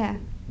stuff. Yeah.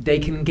 They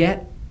can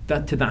get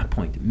that to that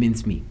point,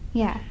 mincemeat.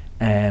 Yeah.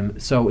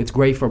 So it's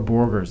great for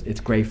burgers. It's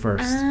great for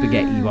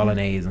spaghetti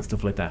bolognese and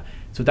stuff like that.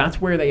 So that's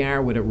where they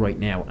are with it right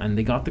now. And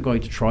they got the guy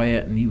to try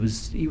it, and he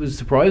was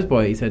surprised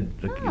by it. He said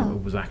like,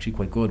 it was actually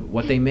quite good.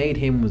 What they made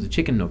him was a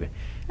chicken nugget.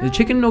 The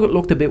chicken nugget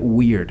looked a bit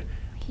weird.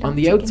 On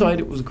the outside,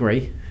 it was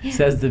great,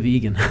 says the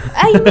vegan.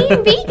 I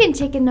mean vegan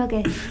chicken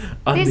nuggets.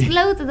 There's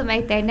loads of them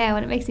out there now,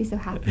 and it makes me so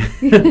happy.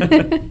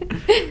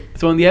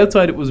 So on the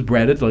outside, it was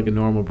breaded, like a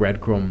normal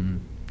breadcrumb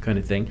kind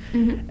of thing.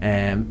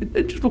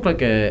 It just looked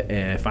like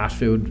a fast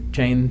food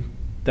chain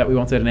that we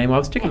won't say the name of.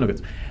 It's chicken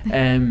nuggets.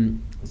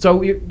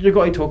 So your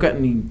guy took it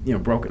and he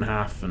broke it in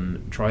half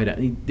and tried it.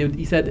 And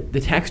he said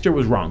the texture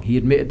was wrong. He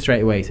admitted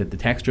straight away. He said the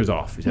texture's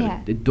off. He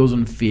said it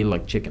doesn't feel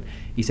like chicken.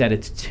 He said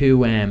it's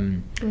too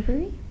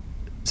rubbery.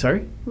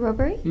 Sorry?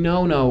 Rubbery?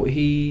 No.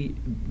 He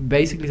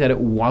basically said it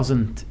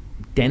wasn't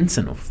dense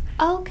enough.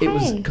 Okay. It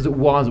was because it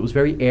was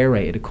very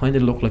aerated. It kind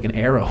of looked like an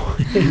arrow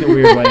in a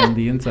weird way on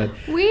the inside.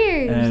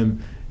 Weird.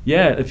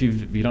 Yeah, if you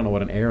don't know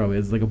what an arrow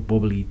is, like a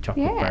bubbly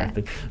chocolate bar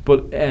thing.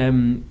 But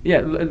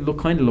it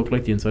kind of looked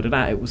like the inside of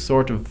that. It was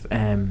sort of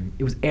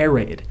it was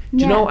aerated.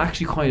 Do you know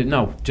actually kind of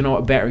no? Do you know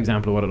a better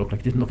example of what it looked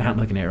like? It didn't look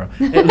like an arrow.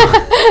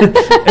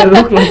 It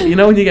looked like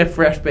when you get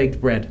fresh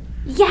baked bread.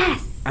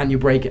 Yes. And you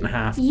break it in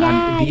half,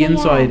 and the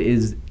inside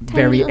is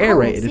very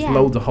aerated. It's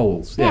loads of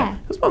holes. Yeah.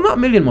 Well, not a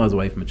million miles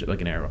away from it,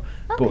 like an arrow.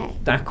 Okay.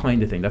 But that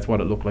kind of thing. That's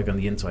what it looked like on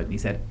the inside. And he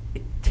said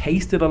it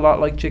tasted a lot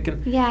like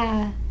chicken.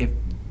 Yeah. It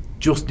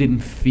just didn't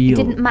feel.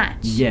 It didn't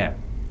match. Yeah.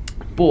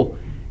 But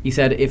he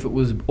said if it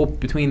was up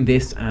between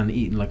this and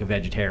eating like a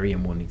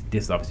vegetarian one,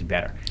 this is obviously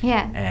better.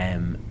 Yeah.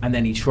 And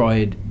then he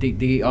tried.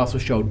 They also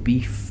showed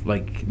beef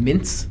like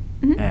mince.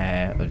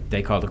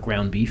 They called it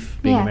ground beef,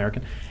 being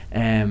American.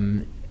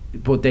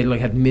 But they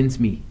had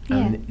mincemeat,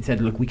 and he said,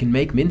 "Look, we can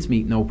make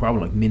mincemeat, no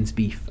problem, like mince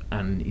beef."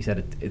 And he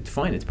said, "It's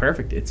fine, it's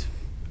perfect, it's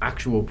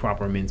actual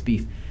proper mince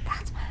beef."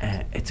 That's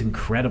mad. It's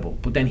incredible.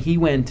 But then he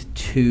went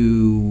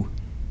to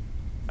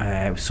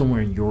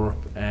somewhere in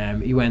Europe.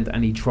 He went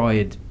and he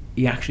tried.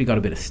 He actually got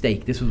a bit of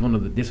steak. This was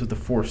the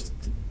first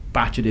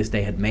batch of this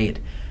they had made,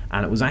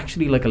 and it was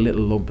actually like a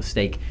little lump of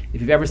steak.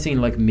 If you've ever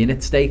seen like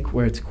minute steak,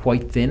 where it's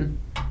quite thin.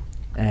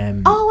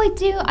 I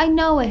do. I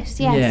know it.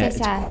 Yes,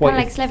 it's quite kind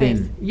of like slivers.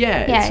 thin. Yeah,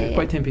 it's a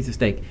quite thin piece of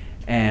steak.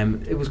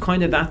 It was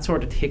kind of that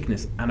sort of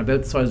thickness and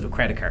about the size of a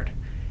credit card.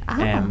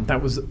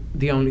 That was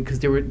the only because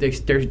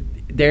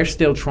they're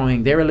still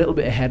trying. They're a little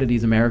bit ahead of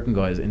these American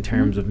guys in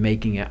terms of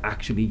making it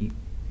actually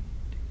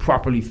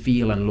properly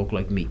feel and look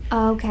like meat.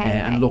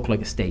 And look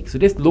like a steak. So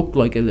this looked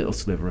like a little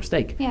sliver of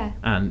steak. Yeah.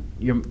 And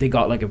they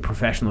got like a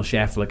professional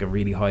chef, like a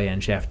really high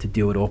end chef, to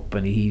do it up,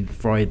 and he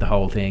fried the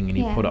whole thing and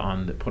he put it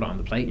on the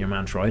plate. And your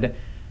man tried it,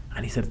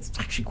 and he said it's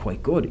actually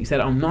quite good. He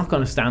said I'm not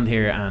going to stand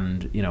here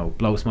and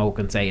blow smoke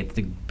and say it's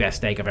the best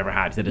steak I've ever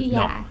had. He said it's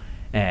not.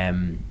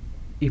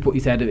 He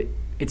said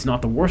it's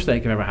not the worst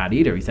steak I've ever had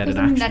either. He said it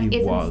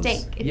actually was.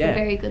 Steak. It's a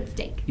very good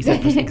steak. He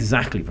said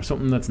exactly for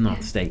something that's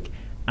not steak.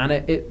 And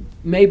it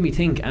made me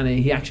think, and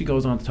he actually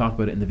goes on to talk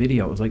about it in the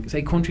video. It was like,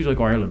 say, countries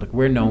like Ireland, like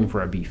we're known for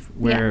our beef.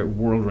 We're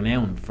world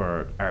renowned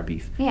for our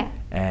beef. Yeah.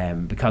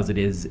 Because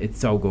it's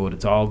so good.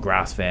 It's all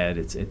grass fed.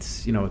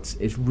 It's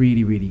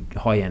really, really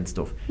high end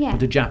stuff. Yeah.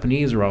 But the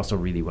Japanese are also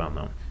really well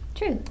known.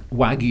 True.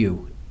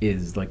 Wagyu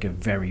is like a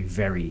very,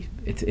 very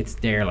it's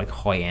their like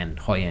high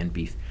end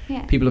beef.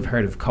 Yeah. People have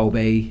heard of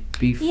Kobe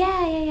beef.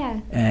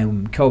 Yeah.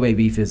 Kobe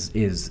beef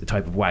is a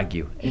type of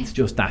Wagyu. It's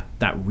just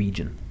that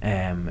region.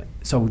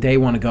 So they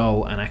want to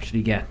go and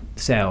actually get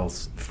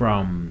cells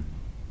from,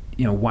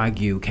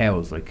 Wagyu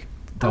cows, like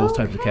those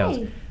types of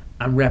cows,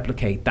 and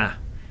replicate that.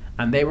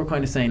 And they were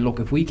kind of saying, look,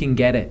 if we can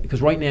get it,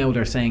 because right now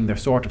they're saying they're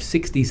sort of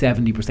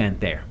 60-70%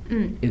 there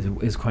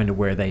is kind of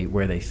where they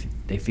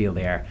feel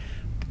they are.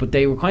 But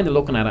they were kind of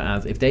looking at it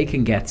as if they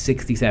can get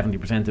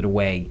 60-70% of the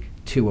way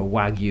to a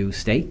Wagyu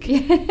steak,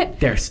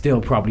 they're still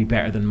probably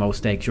better than most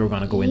steaks you're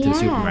going to go into the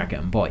supermarket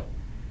and buy.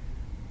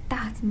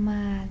 That's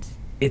mad.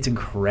 It's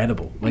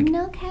incredible. Like,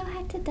 no cow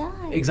had to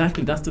die.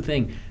 Exactly, that's the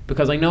thing.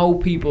 Because I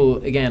know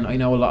I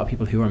know a lot of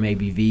people who are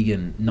maybe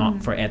vegan,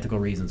 not for ethical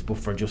reasons, but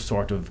for just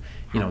sort of,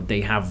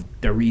 they have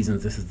their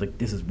reasons.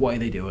 This is why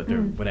they do it,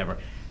 or whatever.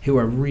 Who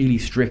are really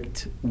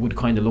strict would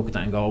kind of look at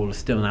that and go, well, it's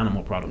still an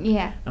animal product.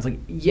 Yeah. I was like,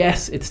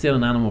 yes, it's still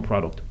an animal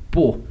product,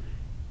 but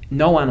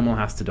no animal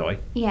has to die.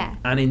 Yeah.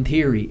 And in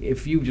theory,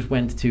 if you just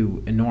went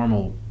to a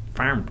normal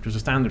farm, there's a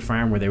standard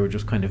farm where they were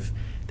just kind of,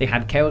 they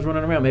had cows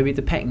running around, maybe it's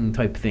a petting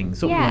type thing,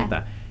 something like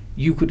that.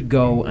 You could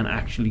go and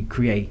actually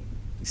create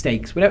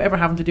steaks without ever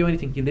having to do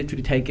anything. You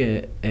literally take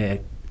a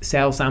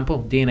cell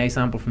sample, DNA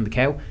sample from the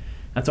cow.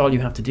 That's all you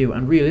have to do.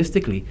 And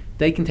realistically,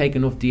 they can take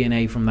enough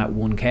DNA from that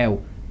one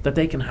cow that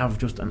they can have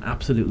just an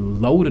absolute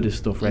load of this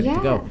stuff ready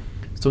to go.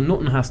 So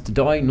nothing has to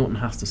die, nothing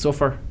has to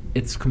suffer.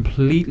 It's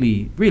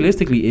completely,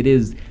 realistically, it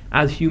is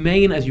as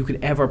humane as you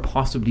could ever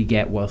possibly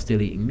get while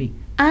still eating meat.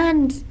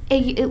 And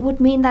it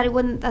would mean that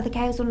the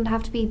cows wouldn't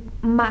have to be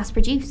mass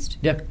produced.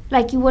 Yeah.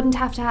 Like you wouldn't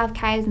have to have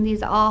cows in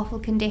these awful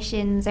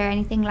conditions or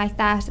anything like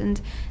that, and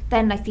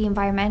then like the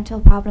environmental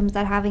problems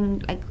that having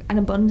like an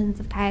abundance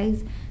of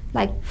cows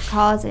like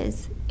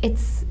causes.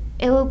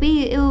 would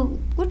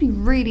be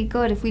really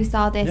good if we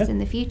saw this in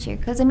the future.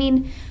 Because I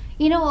mean,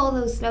 you know, all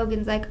those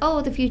slogans like,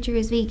 "Oh, the future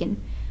is vegan,"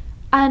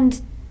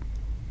 and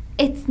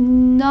it's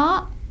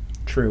not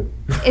true.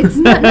 It's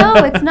not. No,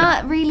 it's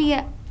not really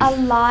a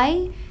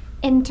lie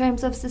in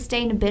terms of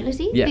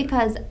sustainability.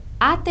 Because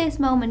at this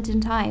moment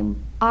in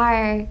time,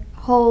 our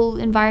whole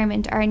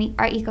environment, our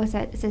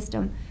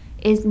ecosystem,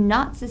 is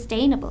not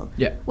sustainable.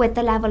 With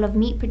the level of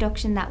meat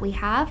production that we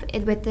have,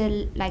 with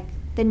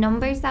the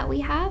numbers that we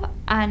have,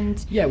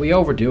 and we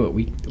overdo it.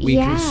 We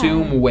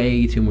consume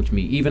way too much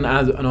meat. Even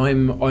and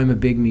I'm a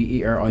big meat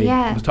eater.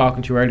 I was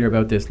talking to you earlier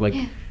about this. Like,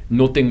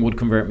 nothing would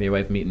convert me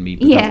away from eating meat,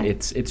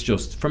 because it's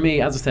just, for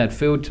me, as I said,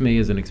 food to me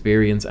is an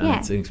experience, and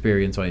it's an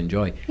experience I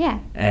enjoy.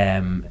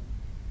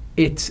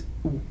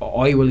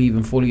 I will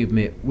even fully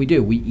admit we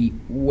eat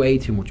way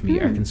too much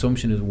meat. Our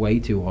consumption is way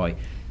too high.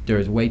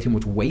 There's way too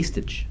much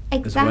wastage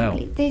as well.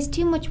 There's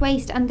too much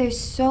waste, and there's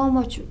so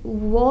much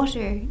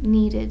water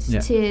needed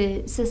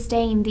to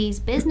sustain these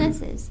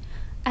businesses.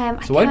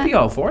 So I'd be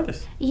all for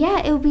this.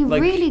 Yeah, it would be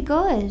really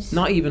good.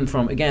 Not even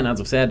from, again,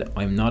 as I've said,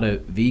 I'm not a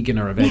vegan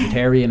or a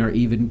vegetarian or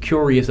even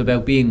curious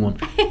about being one.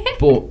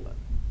 But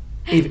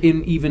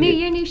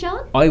New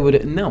Sean? I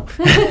would, no.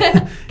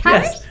 Carrot?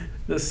 Yes,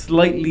 the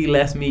slightly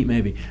less meat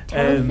maybe.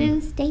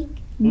 Tofu steak.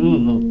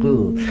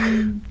 But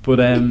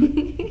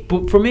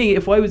for me,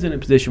 if I was in a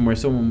position where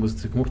someone was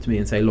to come up to me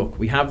and say, look,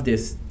 we have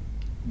this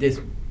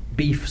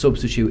beef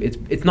substitute,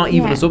 it's not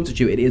even a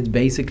substitute, it is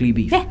basically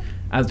beef,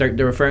 as they're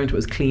referring to it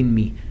as clean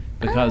meat,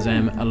 because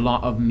a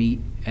lot of meat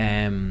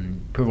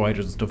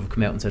providers and stuff have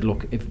come out and said,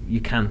 look, if you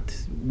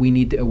can't, we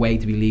need a way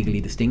to be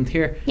legally distinct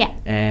here.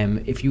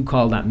 If you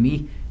call that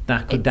meat,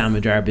 that could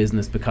damage our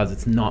business because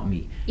it's not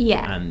meat.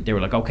 And they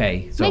were like,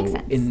 okay, so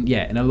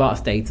in a lot of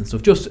states and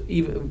stuff, just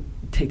even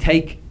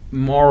take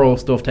moral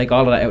stuff, take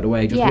all of that out of the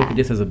way, just look at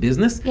this as a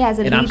business. As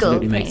a it legal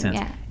absolutely thing, makes sense.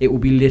 It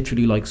would be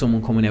literally like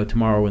someone coming out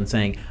tomorrow and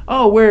saying,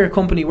 oh, we're a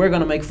company, we're going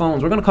to make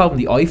phones, we're going to call them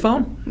the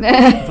iPhone.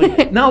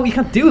 Like, no, you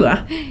can't do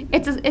that.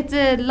 It's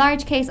a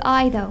large case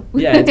I though.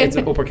 It's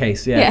an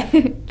uppercase.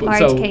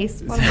 Large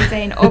case. What am I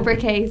saying?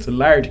 Uppercase. It's a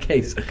large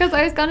case. Because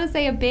I was going to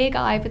say a big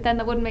I, but then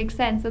that wouldn't make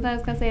sense. And then I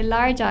was going to say a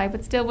large I,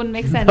 but still wouldn't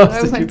make sense.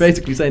 So you're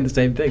basically saying the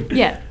same thing. But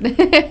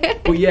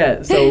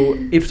so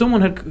if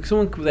someone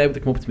was able to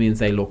come up to me and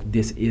say, look,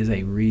 this is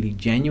a really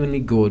genuinely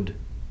good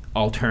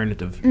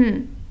alternative,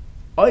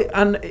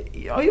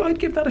 I'd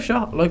give that a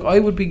shot. Like, I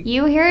would be.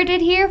 You heard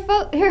it here,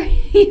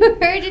 You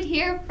heard it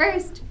here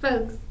first,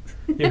 folks.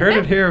 You heard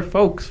it here,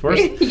 folks.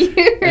 First,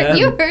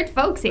 you heard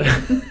folks here.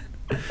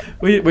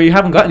 we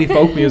haven't got any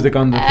folk music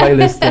on the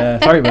playlist.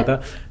 Sorry about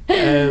that.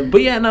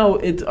 But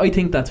I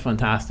think that's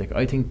fantastic.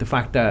 I think the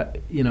fact that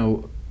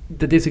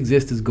that this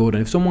exists is good.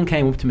 And if someone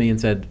came up to me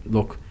and said,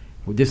 "Look,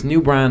 this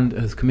new brand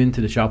has come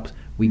into the shops.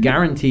 We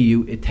guarantee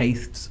you, it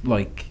tastes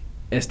like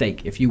a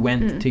steak. If you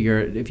went to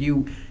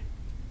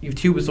you've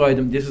two beside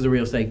them, this is a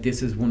real steak,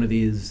 this is one of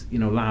these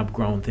lab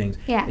grown things,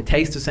 it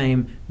tastes the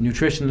same,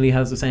 nutritionally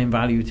has the same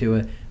value to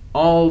it,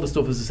 all the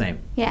stuff is the same."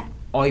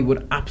 I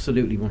would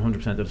absolutely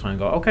 100% of the time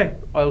go, okay,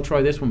 I'll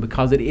try this one,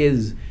 because it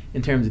is,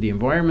 in terms of the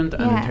environment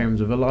and in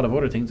terms of a lot of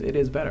other things, it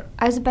is better.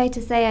 I was about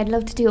to say I'd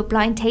love to do a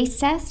blind taste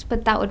test,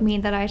 but that would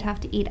mean that I'd have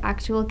to eat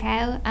actual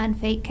cow and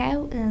fake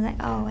cow, and I'm like,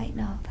 oh wait,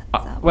 no,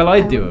 that's not. Well,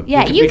 I'd do it.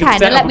 Yeah, you can.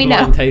 Set let up me a know.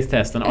 blind taste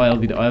test, and I'll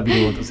be the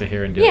one to sit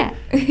here and do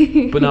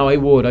it. But no, I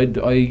would.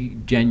 I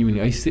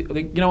genuinely,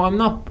 I'm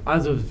not,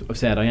 as I've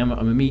said, I'm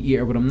a meat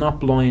eater, but I'm not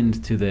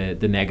blind to the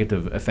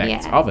negative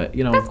effects of it.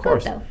 That's of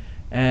course. Good, though.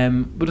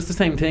 But it's the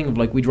same thing of,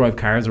 like, we drive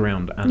cars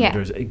around, and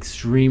there's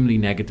extremely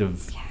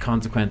negative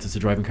consequences to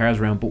driving cars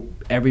around, but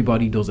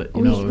everybody does it.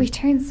 We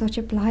turn such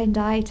a blind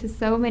eye to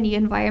so many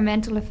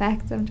environmental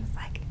effects. I'm just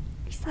like,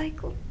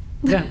 recycle.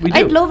 Yeah, we do.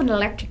 I'd love an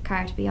electric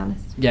car, to be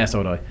honest. Yeah, so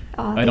would I.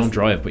 I don't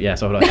drive, but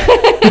so would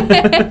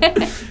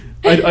I.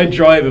 I'd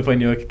drive if I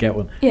knew I could get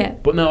one. Yeah.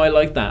 But no, I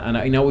like that, and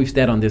I know we've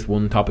stayed on this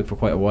one topic for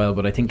quite a while,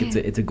 but I think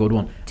it's a good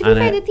one. To be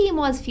fair, the theme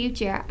was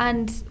future,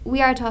 and we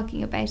are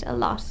talking about a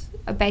lot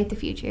about the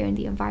future and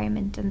the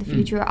environment and the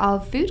future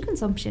of food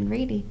consumption,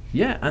 really.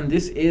 Yeah, and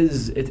this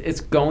is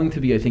it's going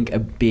to be, I think, a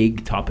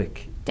big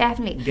topic.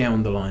 Definitely.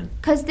 Down the line.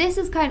 Because this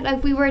is kind of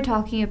like, we were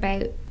talking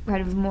about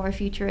kind of more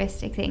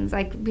futuristic things,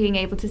 like being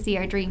able to see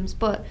our dreams,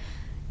 but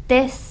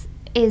this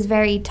is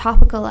very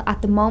topical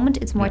at the moment.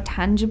 It's more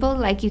tangible.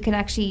 Like, you can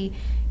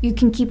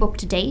keep up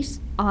to date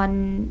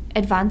on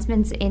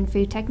advancements in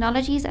food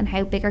technologies and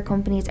how bigger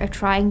companies are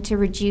trying to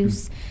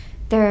reduce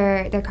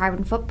their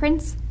carbon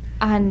footprints.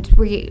 And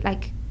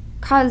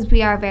because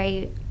we are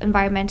very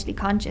environmentally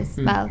conscious,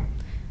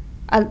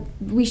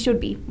 we should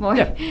be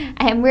more.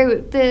 And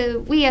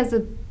we as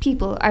a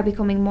people are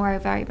becoming more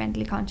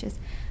environmentally conscious.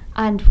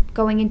 And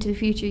going into the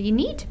future, you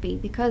need to be,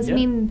 because I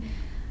mean,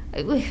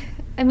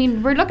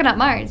 we're looking at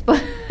Mars, but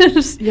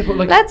let's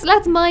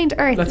mind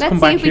Earth. Let's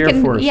come back here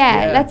first.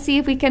 Let's see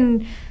if we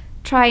can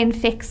try and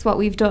fix what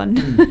we've done.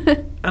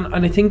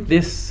 And I think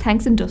this.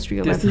 Thanks,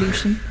 Industrial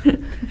Revolution.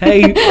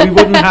 Hey,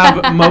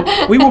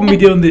 we wouldn't be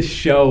doing this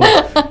show.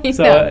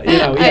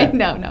 No. I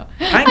know.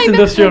 Thanks,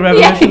 Industrial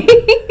Revolution.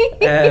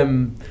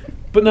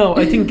 But no,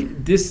 I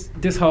think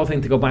this whole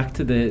thing, to go back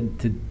to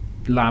the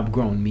lab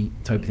grown meat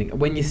type of thing.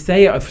 When you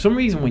say it, for some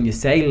reason, when you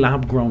say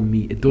lab grown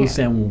meat, it does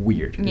sound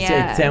weird.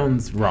 It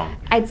sounds wrong.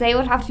 I'd say it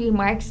would have to be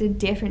marketed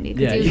differently.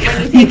 Yeah,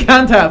 you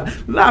can't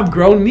have lab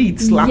grown meat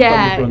slapped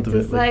on the front of it.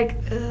 It's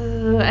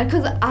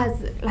because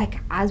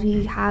as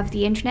we have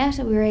the internet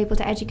and we were able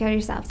to educate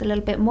ourselves a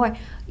little bit more,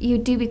 you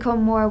do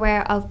become more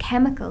aware of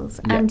chemicals.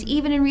 And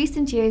even in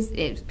recent years,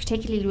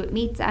 particularly with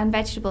meats and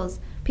vegetables,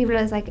 people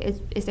are like,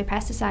 is there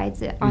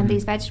pesticides on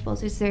these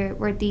vegetables?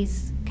 Were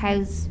these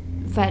cows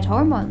fed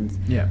hormones?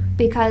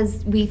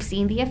 Because we've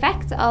seen the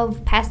effects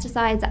of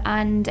pesticides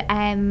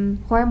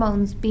and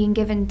hormones being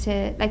given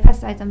to, like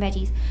pesticides on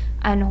veggies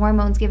and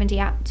hormones given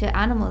to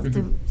animals,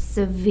 the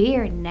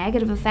severe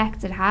negative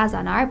effects it has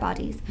on our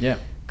bodies.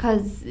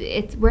 Because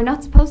we're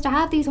not supposed to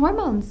have these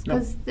hormones,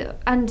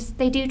 and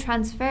they do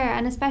transfer,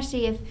 and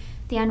especially if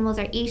the animals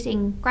are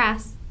eating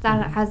grass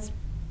that has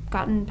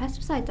gotten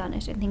pesticides on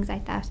it and things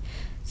like that.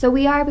 So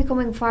we are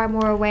becoming far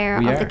more aware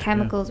of the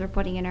chemicals we're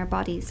putting in our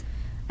bodies.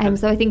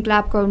 So I think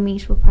lab-grown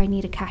meat will probably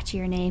need a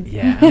catchier name.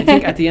 Yeah, I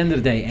think at the end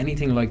of the day,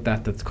 anything like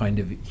that that's kind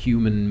of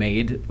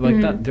human-made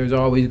like that, there's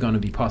always going to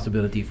be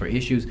possibility for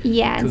issues.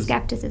 Yeah, and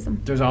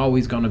skepticism. There's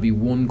always going to be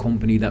one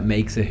company that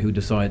makes it who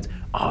decides,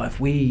 if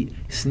we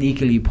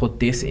sneakily put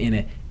this in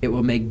it, it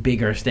will make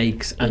bigger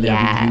steaks and they'll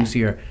be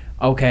juicier.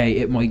 Okay,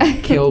 it might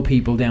kill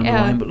people down the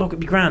line, but look, it'd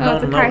be grand.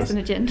 It's a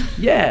carcinogen.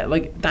 Yeah,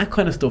 like that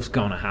kind of stuff's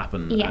gonna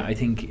happen. Yeah. I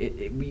think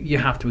you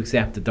have to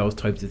accept that those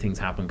types of things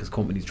happen because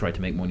companies try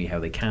to make money how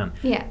they can.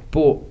 Yeah.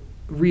 But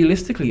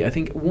realistically, I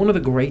think one of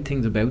the great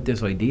things about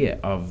this idea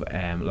of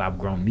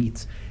lab-grown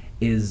meats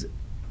is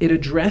it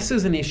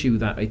addresses an issue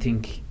that I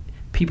think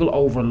people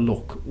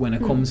overlook when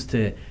it comes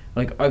to,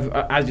 like,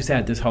 as you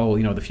said, this whole,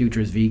 the future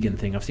is vegan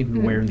thing. I've seen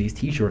people wearing these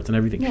T-shirts and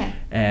everything. Yeah.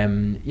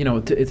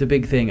 It's a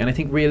big thing, and I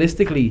think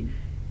realistically,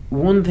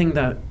 one thing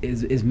that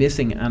is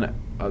missing, and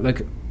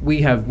like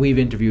we've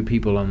interviewed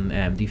people on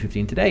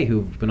D15 today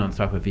who've been on to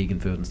talk about vegan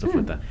food and stuff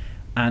like that,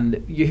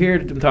 and you hear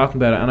them talking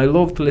about it, and I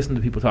love to listen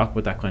to people talk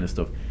about that kind of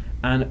stuff.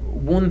 And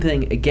one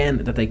thing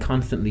again that they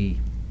constantly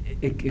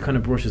it kind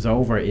of brushes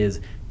over is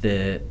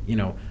the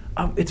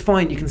it's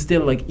fine, you can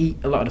still like eat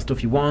a lot of the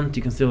stuff you want,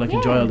 you can still like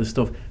enjoy all this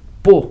stuff.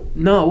 But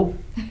no,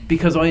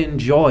 because I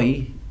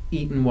enjoy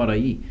eating what I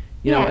eat,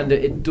 and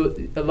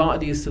a lot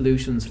of these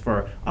solutions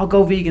for, I'll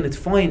go vegan, it's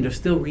fine, there's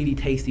still really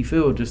tasty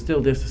food, there's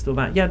still this, there's still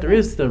that. Yeah, there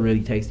is still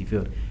really tasty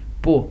food,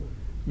 but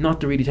not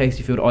the really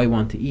tasty food I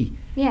want to eat.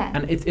 Yeah.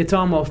 And it's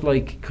almost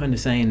like kind of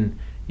saying,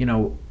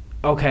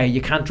 okay, you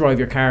can't drive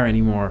your car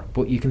anymore,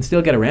 but you can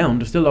still get around,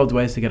 there's still loads of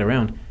ways to get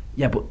around.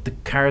 Yeah, but the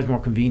car is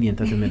more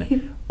convenient at the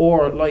minute.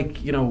 Or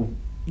like, you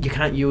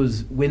can't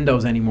use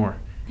Windows anymore,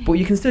 but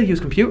you can still use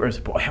computers,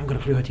 but I haven't got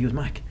a clue how to use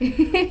Mac.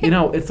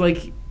 It's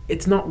like,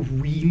 it's not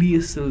really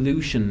a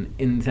solution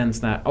in the sense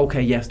that,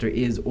 okay, yes, there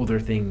is other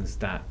things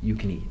that you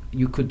can eat.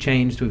 You could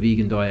change to a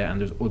vegan diet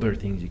and there's other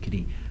things you could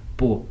eat.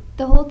 But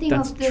the whole thing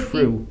that's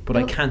true, but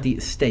I can't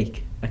eat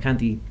steak. I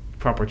can't eat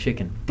proper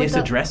chicken. This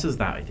addresses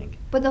that, I think.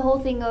 But the whole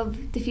thing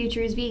of the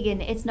future is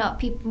vegan, it's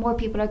not more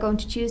people are going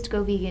to choose to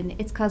go vegan,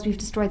 it's because we've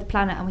destroyed the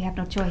planet and we have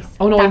no choice.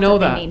 Oh no, I know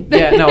that.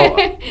 Yeah, no.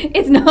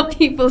 It's not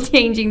people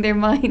changing their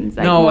minds.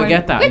 No, I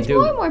get that. Which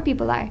more and more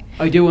people are.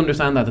 I do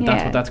understand that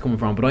that's what that's coming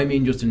from, but I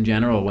mean just in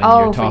general when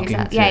you're talking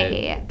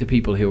to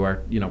people who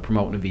are,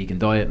 promoting a vegan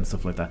diet and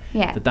stuff like that.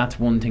 Yeah. That's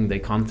one thing they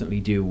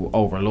constantly do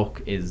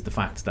overlook is the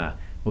fact that,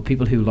 well,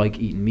 people who like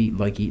eating meat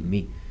like eating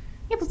meat.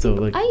 Yeah,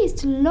 but I used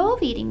to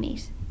love eating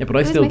meat. Yeah, but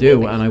I still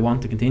do, and I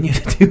want to continue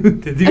to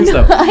do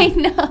so. I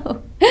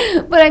know,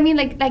 but I mean,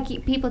 like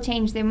people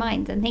change their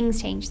minds, and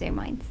things change their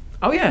minds.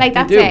 Oh yeah, like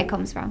that's where it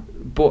comes from.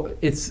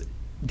 But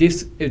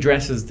this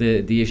addresses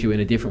the issue in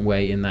a different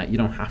way, in that you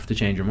don't have to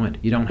change your mind.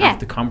 You don't have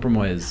to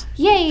compromise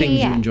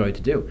things you enjoy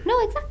to do. No,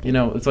 exactly.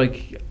 It's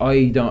like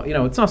I don't.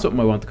 It's not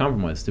something I want to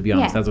compromise. To be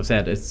honest, as I've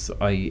said,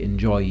 I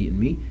enjoy eating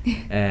meat.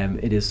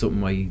 It is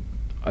something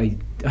I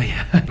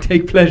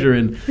take pleasure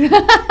in,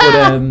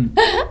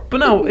 but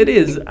no, it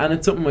is, and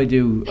it's something I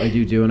do,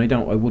 and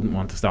I wouldn't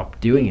want to stop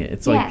doing it.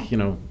 It's like,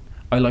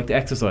 I like to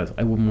exercise.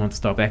 I wouldn't want to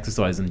stop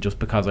exercising just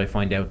because I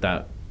find out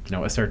that,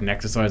 a certain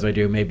exercise I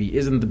do maybe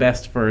isn't the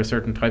best for a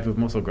certain type of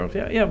muscle growth.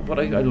 Yeah, but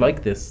I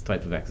like this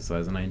type of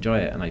exercise and I enjoy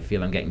it, and I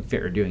feel I'm getting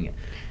fitter doing it.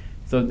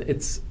 So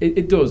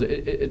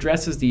it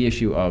addresses the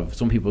issue of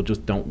some people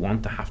just don't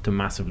want to have to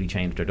massively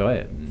change their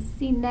diet.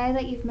 See, now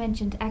that you've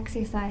mentioned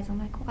exercise, I'm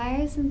like, why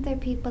isn't there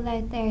people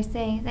out there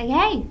saying, like,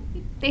 hey,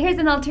 here's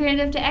an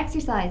alternative to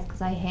exercise?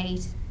 Because I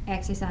hate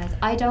exercise.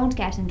 I don't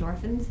get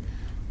endorphins.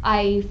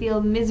 I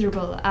feel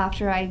miserable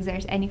after I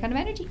exert any kind of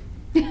energy.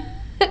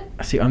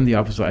 See, I'm the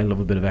opposite. I love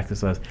a bit of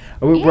exercise.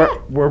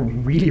 We're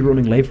really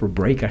running late for a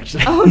break,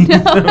 actually. Oh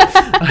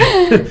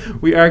no!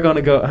 We are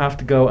going to have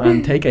to go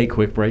and take a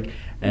quick break.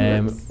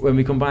 When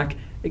we come back,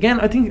 again,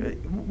 I think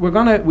we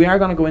are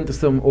gonna go into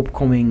some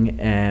upcoming,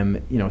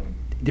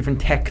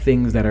 different tech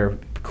things that are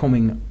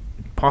coming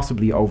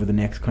possibly over the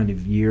next kind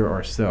of year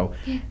or so.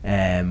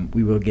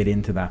 We will get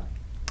into that.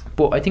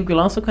 But I think we'll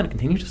also kind of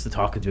continue just to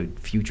talk about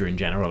future in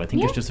general. I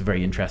think it's just a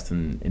very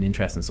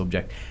interesting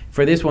subject.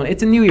 For this one,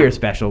 it's a New Year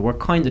special. We're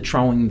kind of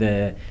throwing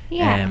the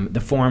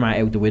format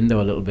out the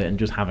window a little bit and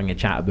just having a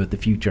chat about the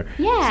future.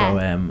 Yeah.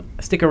 So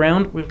stick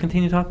around. We'll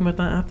continue talking about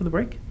that after the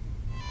break.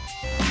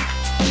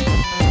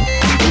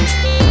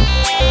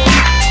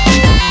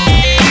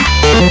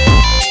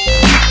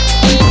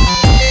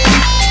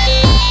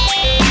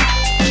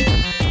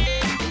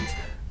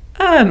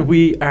 And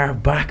we are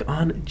back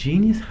on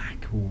Genius Hack.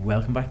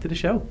 Welcome back to the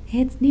show.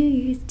 It's New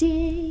Year's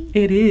Day.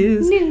 It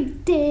is. New Year's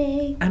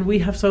Day. And we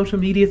have social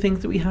media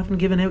things that we haven't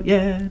given out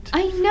yet.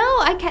 I know.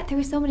 There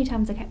were so many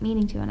times I kept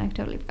meaning to, and I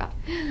totally forgot.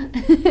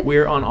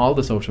 We're on all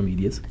the social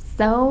medias.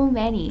 So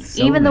many.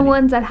 Even the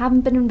ones that haven't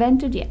been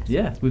invented yet.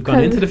 Yeah, we've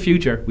gone into the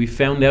future. We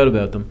found out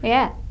about them.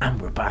 Yeah.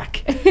 And we're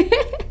back.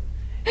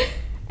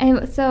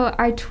 So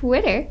our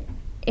Twitter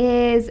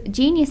is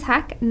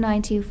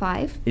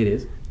GeniusHack925. It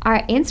is.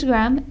 Our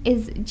Instagram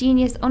is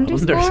genius_hack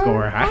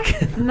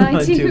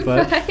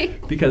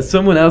 925. Because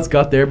someone else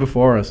got there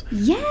before us.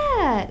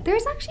 Yeah,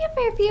 there's actually a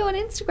fair few on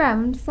Instagram.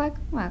 I'm just like,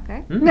 well,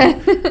 okay.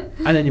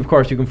 And then, of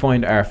course, you can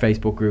find our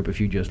Facebook group.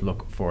 If you just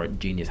look for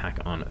Genius Hack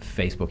on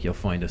Facebook, you'll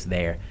find us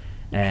there.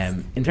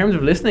 In terms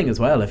of listening as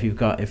well, if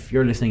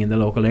you're listening in the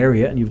local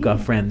area and you've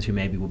got friends who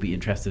maybe will be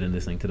interested in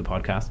listening to the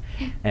podcast,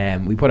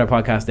 we put our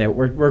podcast out.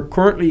 We're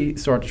currently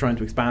sort of trying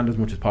to expand as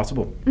much as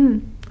possible.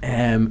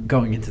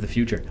 Going into the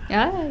future.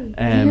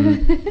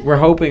 We're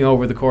hoping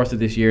over the course of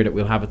this year that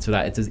we'll have it so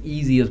that it's as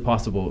easy as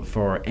possible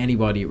for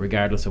anybody,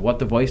 regardless of what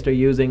device they're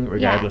using,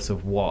 regardless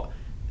of what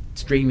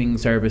streaming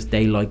service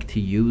they like to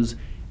use.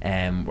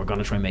 We're going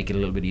to try and make it a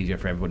little bit easier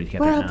for everybody to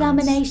get their hands. World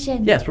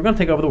domination. Yes, we're going to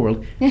take over the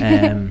world.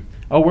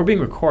 We're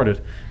being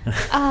recorded.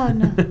 Oh,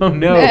 no. Oh,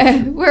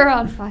 no. We're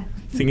on fire.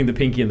 Singing the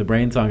Pinky and the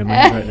Brain song in my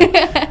head right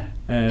now.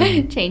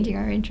 Changing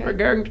our intro. We're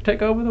going to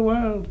take over the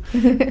world.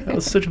 That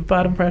was such a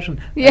bad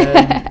impression.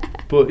 Yeah.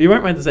 But you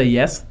weren't meant to say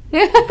yes.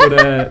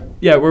 But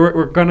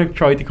we're going to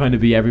try to kind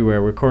of be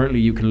everywhere. We're currently,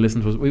 you can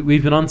listen to us.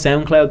 We've been on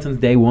SoundCloud since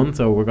day one,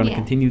 so we're going to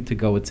continue to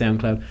go with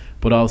SoundCloud,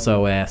 but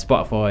also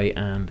Spotify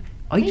and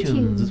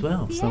iTunes as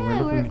well. So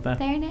we're looking at that.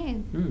 There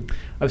now.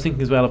 I was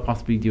thinking as well of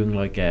possibly doing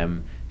like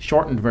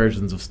shortened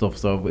versions of stuff.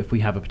 So if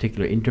we have a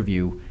particular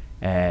interview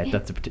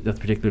that's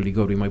particularly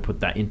good, we might put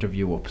that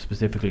interview up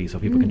specifically so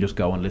people can just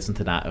go and listen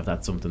to that if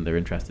that's something they're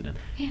interested in.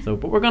 So,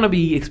 but we're going to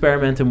be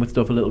experimenting with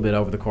stuff a little bit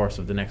over the course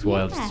of the next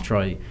while just to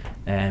try.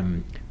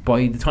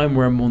 By the time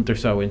we're a month or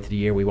so into the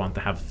year, we want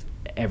to have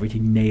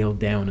everything nailed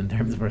down in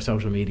terms of our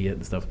social media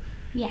and stuff.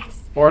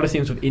 Yes. Orla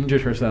seems to have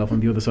injured herself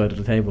on the other side of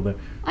the table there.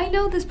 I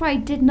know this probably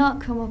did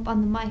not come up on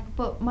the mic,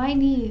 but my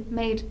knee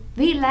made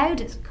the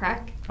loudest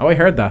crack. Oh, I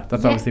heard that.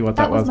 That's obviously what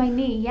that was. That was my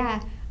knee,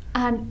 yeah.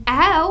 And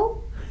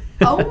ow!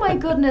 Oh my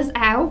goodness,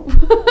 ow!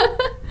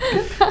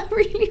 That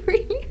really,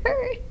 really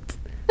hurt.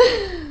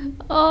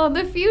 Oh,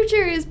 the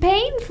future is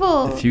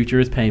painful. The future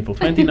is painful.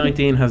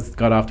 2019 has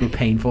got off to a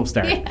painful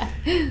start.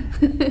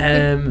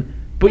 Yeah.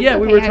 But yeah,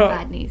 we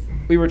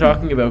were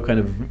talking about kind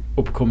of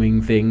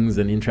upcoming things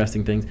and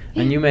interesting things,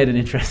 and you made an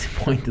interesting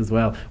point as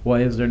well.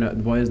 Why is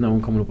no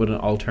one coming up with an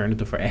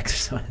alternative for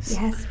exercise?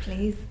 Yes,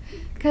 please.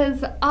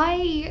 Because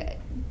I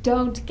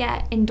don't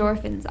get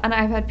endorphins, and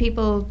I've had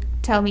people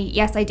tell me,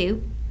 yes, I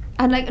do.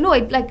 And I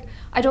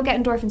don't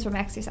get endorphins from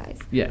exercise.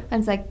 Yeah.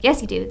 And it's like,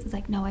 yes, you do. It's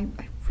like, no, I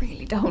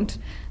really don't.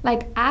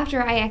 Like,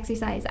 after I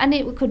exercise, and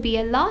it could be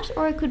a lot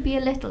or it could be a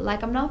little.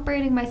 Like, I'm not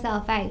burning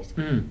myself out,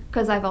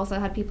 because I've also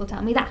had people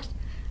tell me that.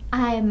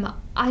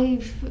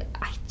 I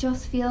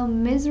just feel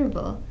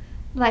miserable.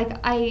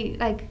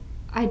 I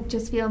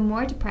just feel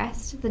more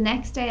depressed. The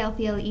next day I'll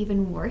feel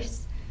even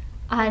worse.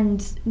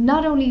 And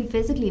not only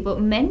physically,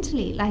 but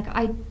mentally. Like,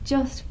 I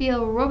just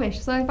feel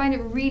rubbish. So I find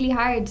it really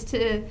hard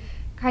to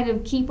kind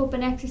of keep up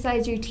an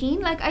exercise routine.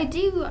 Like, I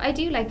do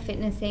like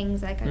fitness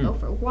things. Like, I go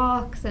for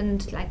walks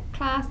and like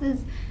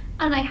classes,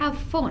 and I have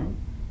fun.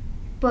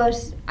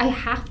 But I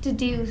have to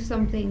do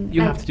something.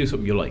 You have to do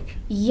something you like.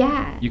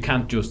 Yeah. You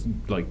can't just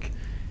like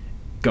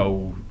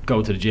go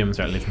to the gym and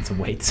start lifting some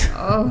weights.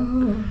 Oh.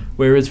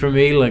 Whereas for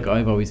me, like,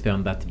 I've always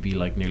found that to be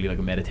like nearly like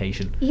a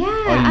meditation. Yeah,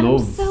 I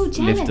love I'm so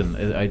jealous.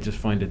 lifting. I just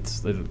find it's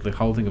the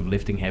whole thing of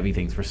lifting heavy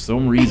things. For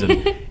some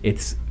reason,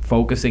 it's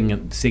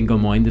focusing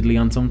single-mindedly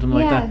on something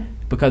like that.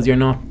 Because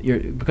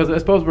because I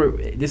suppose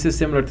this is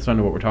similar to kind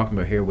of what we're talking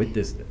about here with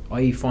this.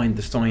 I find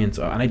the science,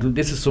 and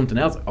this is something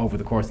else over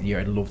the course of the year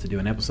I'd love to do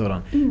an episode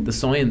on, the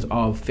science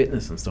of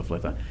fitness and stuff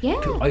like that. Yeah.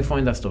 I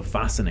find that stuff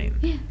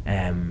fascinating.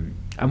 Yeah.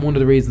 And one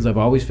of the reasons I've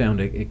always found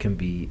it can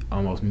be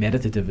almost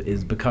meditative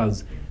is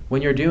because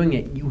when you're doing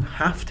it, you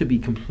have to be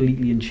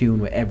completely in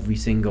tune with every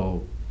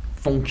single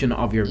function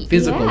of your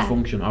physical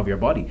function of your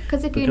body.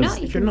 Because if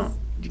you're not,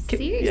 you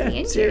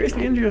can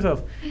seriously injure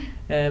yourself.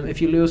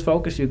 If you lose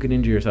focus, you can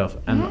injure yourself.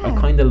 And I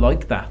kind of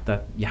like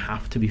that you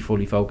have to be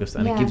fully focused,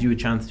 and it gives you a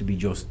chance to be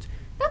just...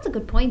 That's a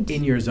good point.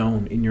 In your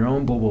zone, in your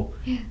own bubble.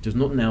 Yeah. There's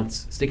nothing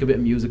else. Stick a bit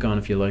of music on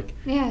if you like.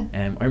 Yeah.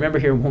 I remember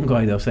hearing one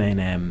guy though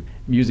saying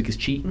music is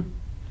cheating.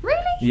 Really?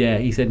 Yeah,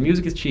 he said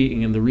music is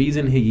cheating, and the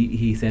reason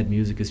he said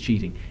music is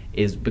cheating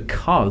is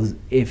because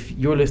if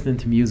you're listening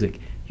to music,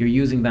 you're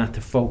using that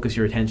to focus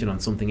your attention on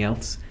something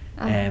else,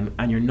 and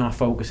you're not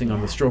focusing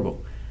on the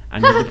struggle.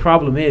 And the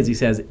problem is, he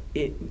says,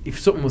 if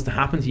something was to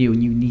happen to you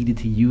and you needed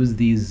to use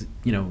these,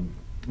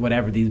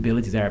 whatever these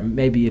abilities are,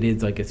 maybe it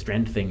is like a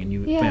strength thing and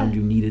you found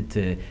you needed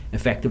to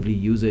effectively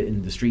use it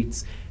in the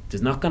streets,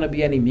 there's not going to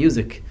be any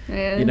music,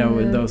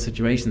 in those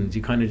situations.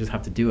 You kind of just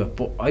have to do it.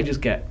 But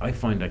I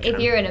find if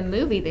you're in a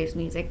movie, there's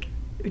music.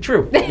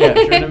 True. Yeah,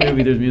 if you're in a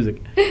movie, there's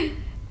music.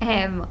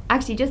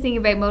 Actually, just thinking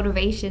about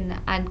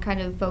motivation and kind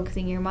of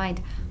focusing your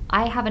mind,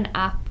 I have an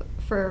app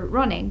for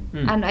running,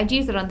 and I'd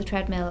use it on the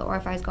treadmill or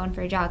if I was going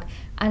for a jog,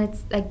 and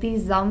it's like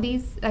these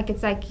zombies, like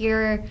it's like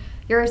you're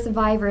a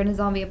survivor in a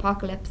zombie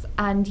apocalypse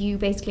and you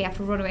basically have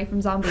to run away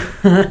from zombies.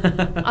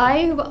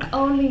 I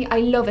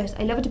love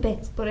it to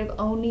bits, but I've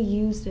only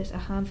used it a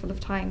handful of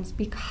times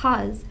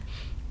because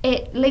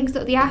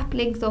the app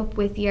links up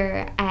with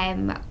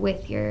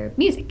your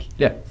music.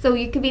 Yeah. So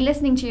you could be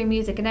listening to your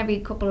music, and every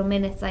couple of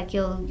minutes, like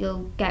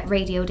you'll get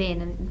radioed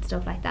in and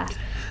stuff like that,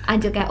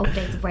 and you'll get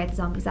updates of where the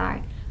zombies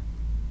are.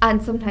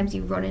 And sometimes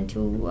you run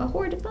into a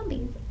horde of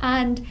zombies,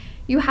 and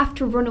you have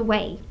to run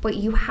away, but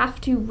you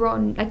have to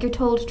run, like you're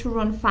told to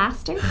run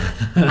faster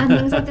and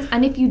things like this.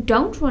 And if you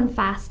don't run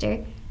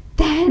faster,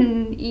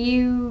 then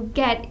you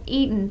get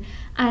eaten.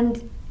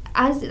 And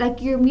as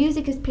like your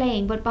music is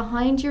playing, but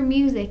behind your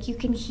music you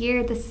can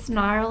hear the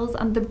snarls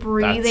and the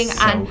breathing. That's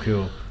so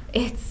cool.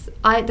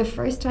 The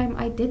first time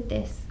I did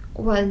this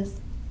was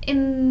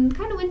in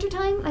kind of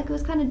wintertime, like it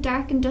was kind of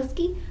dark and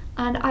dusky,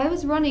 and I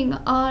was running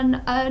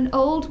on an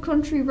old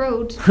country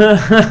road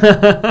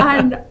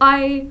and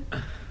I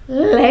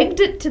legged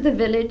it to the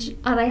village,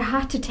 and I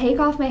had to take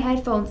off my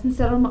headphones and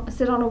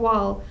sit on a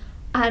wall,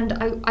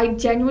 and I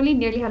genuinely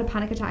nearly had a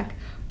panic attack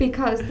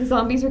because the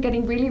zombies were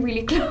getting really,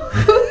 really close.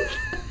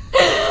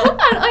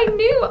 And I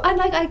knew,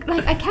 and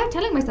I kept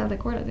telling myself, like,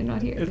 Corla, they're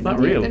not here. It's not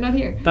real. They're not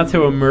here. That's how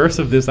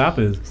immersive this app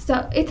is.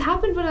 So it's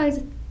happened when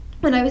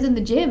I was in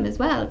the gym as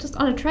well, just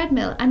on a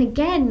treadmill, and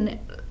again,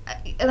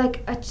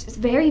 like it's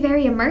very,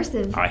 very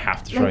immersive. I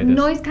have to try this.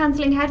 Noise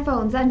cancelling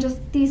headphones and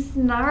just these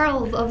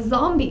snarls of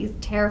zombies.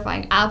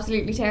 Terrifying,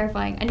 absolutely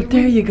terrifying. And but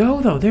there you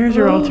go, though. There's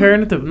your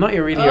alternative. Not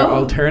your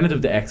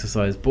alternative to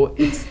exercise, but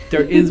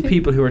there is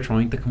people who are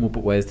trying to come up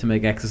with ways to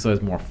make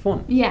exercise more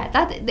fun.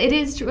 Yeah, it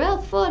is true.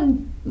 Well,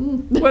 fun.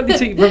 Well, you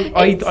see,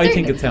 I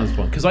think it sounds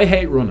fun because I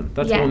hate running.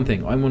 That's one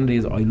thing. I'm one of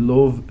these. I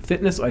love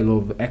fitness. I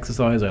love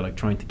exercise. I like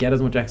trying to get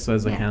as much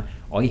exercise as I can.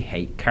 I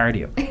hate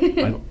cardio.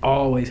 I've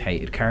always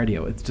hated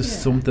cardio. It's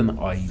just something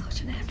I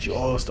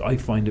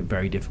find it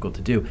very difficult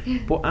to do.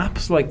 But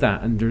apps like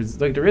that, and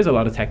there is a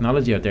lot of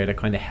technology out there that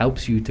kind of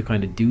helps you to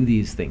kind of do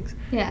these things.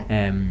 Yeah.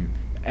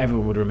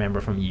 Everyone would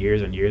remember from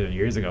years and years and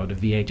years ago the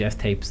VHS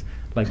tapes,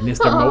 like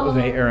Mr.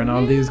 Motivator and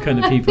all these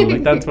kind of people.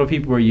 Like that's what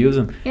people were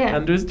using. Yeah.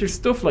 And there's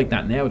stuff like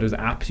that now. There's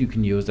apps you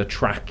can use that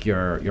track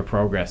your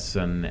progress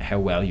and how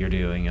well you're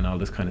doing and all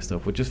this kind of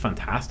stuff, which is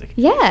fantastic.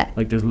 Yeah.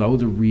 Like there's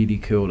loads of really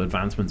cool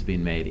advancements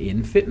being made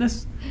in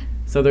fitness.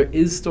 So there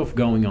is stuff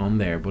going on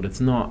there, but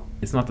it's not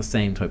the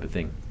same type of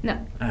thing.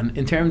 No. And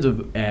in terms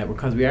of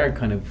because we are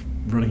kind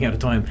of running out of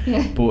time,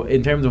 but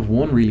in terms of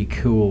one really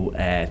cool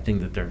thing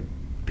that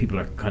people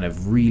are kind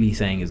of really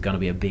saying is going to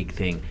be a big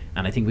thing,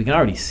 and I think we can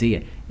already see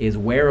it, is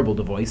wearable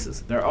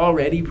devices. They're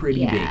already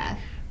pretty big,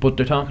 but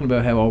they're talking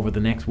about how over the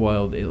next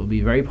while it'll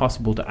be very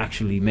possible to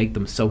actually make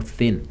them so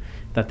thin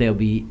that they'll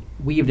be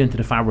weaved into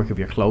the fabric of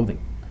your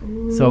clothing.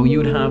 Ooh. So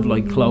you'd have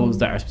like clothes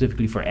that are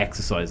specifically for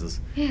exercises,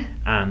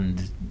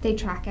 and they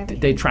track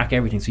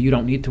everything. So you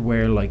don't need to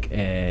wear like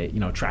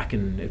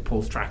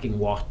pulse tracking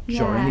watch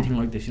or anything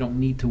like this. You don't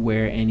need to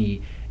wear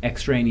any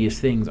extraneous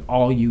things.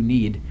 All you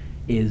need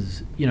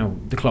is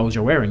the clothes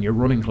you're wearing, your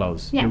running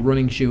clothes. Your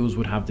running shoes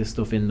would have this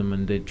stuff in them,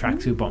 and the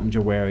tracksuit bottoms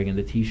you're wearing, and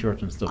the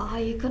t-shirts and stuff. Oh,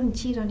 you couldn't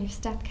cheat on your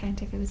step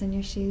count if it was in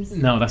your shoes.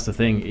 No, that's the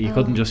thing. You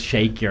couldn't just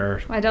shake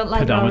your I don't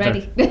like pedometer.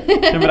 It already.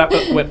 Remember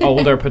that with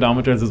older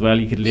pedometers as well?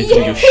 You could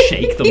literally just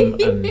shake them,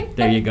 and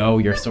there you go,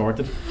 you're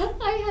sorted.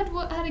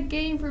 I had a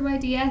game for my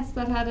DS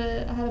that had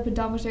a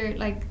pedometer,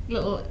 like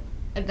little,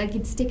 like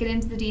you'd stick it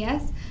into the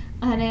DS,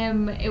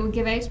 and it would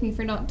give out to me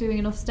for not doing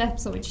enough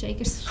steps, so I'd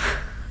shake it.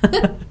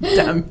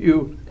 Damn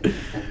you.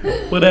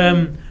 But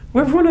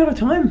we've run out of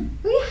time.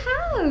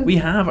 We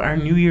have. Our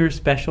New Year's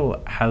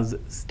special has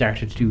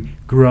started to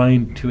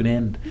grind to an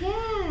end.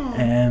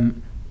 Yeah.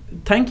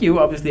 Thank you,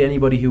 obviously,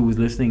 anybody who was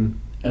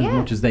listening as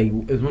much as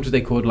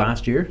they could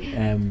last year.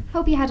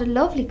 Hope you had a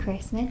lovely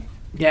Christmas.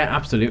 Yeah,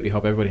 absolutely.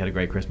 Hope everybody had a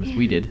great Christmas.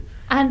 We did.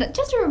 And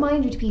just a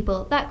reminder to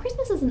people that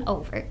Christmas isn't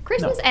over.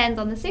 Christmas ends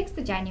on the 6th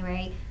of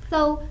January.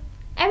 So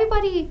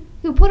everybody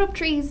who put up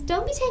trees,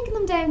 don't be taking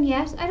them down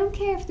yet. I don't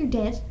care if they're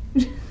dead.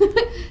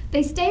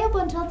 They stay up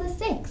until the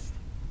 6th.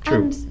 True.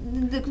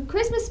 And the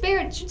Christmas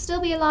spirit should still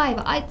be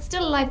alive. It's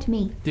still alive to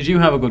me. Did you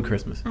have a good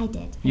Christmas? I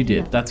did. You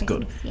did. That's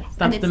good. Yes.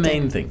 That's the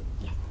main thing.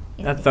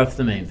 That's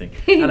the main thing.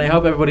 And I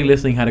hope everybody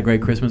listening had a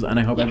great Christmas, and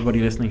I hope everybody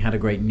listening had a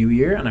great New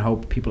Year, and I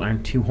hope people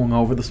aren't too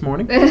hungover this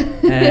morning.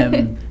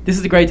 This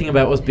is the great thing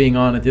about us being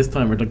on at this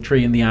time. We're like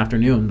 3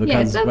 PM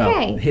because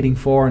well, hitting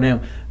 4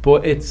 now.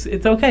 But it's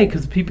okay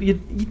because people,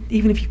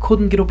 even if you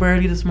couldn't get up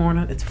early this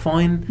morning, it's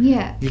fine.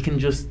 Yeah. You can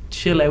just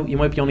chill out. You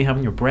might be only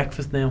having your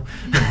breakfast now.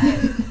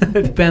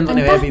 It depends on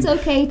how heavy.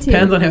 That's okay too.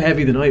 Depends on how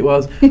heavy the night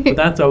was, but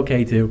that's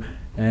okay too.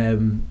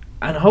 And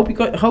I hope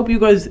you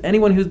guys,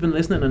 anyone who's been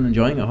listening and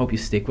enjoying, I hope you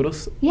stick with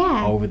us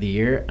over the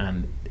year,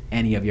 and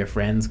any of your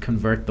friends,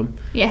 convert them.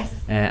 Yes.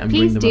 And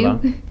bring them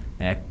along.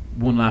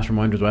 One last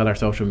reminder as well, our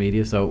social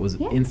media. So it was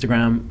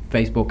Instagram,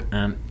 Facebook,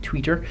 and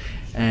Twitter.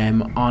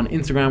 On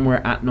Instagram, we're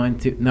at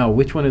 92. No,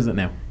 which one is it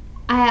now?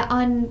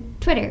 On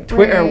Twitter.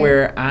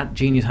 We're at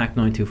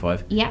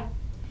GeniusHack925. Yeah.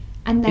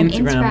 And then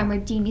Instagram we're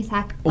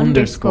GeniusHack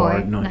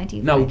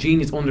 _925. No,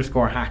 Genius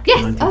 _hack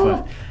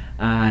 925.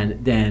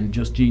 And then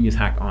just Genius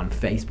Hack on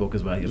Facebook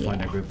as well. You'll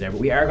find our group there.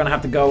 But we are going to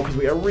have to go because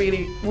we are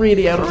really,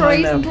 really out of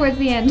time now. Towards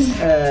the end.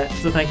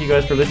 So thank you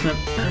guys for listening.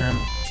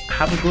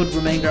 Have a good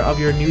remainder of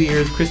your New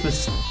Year's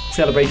Christmas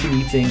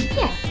celebration-y thing.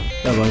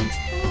 Yes. Bye-bye.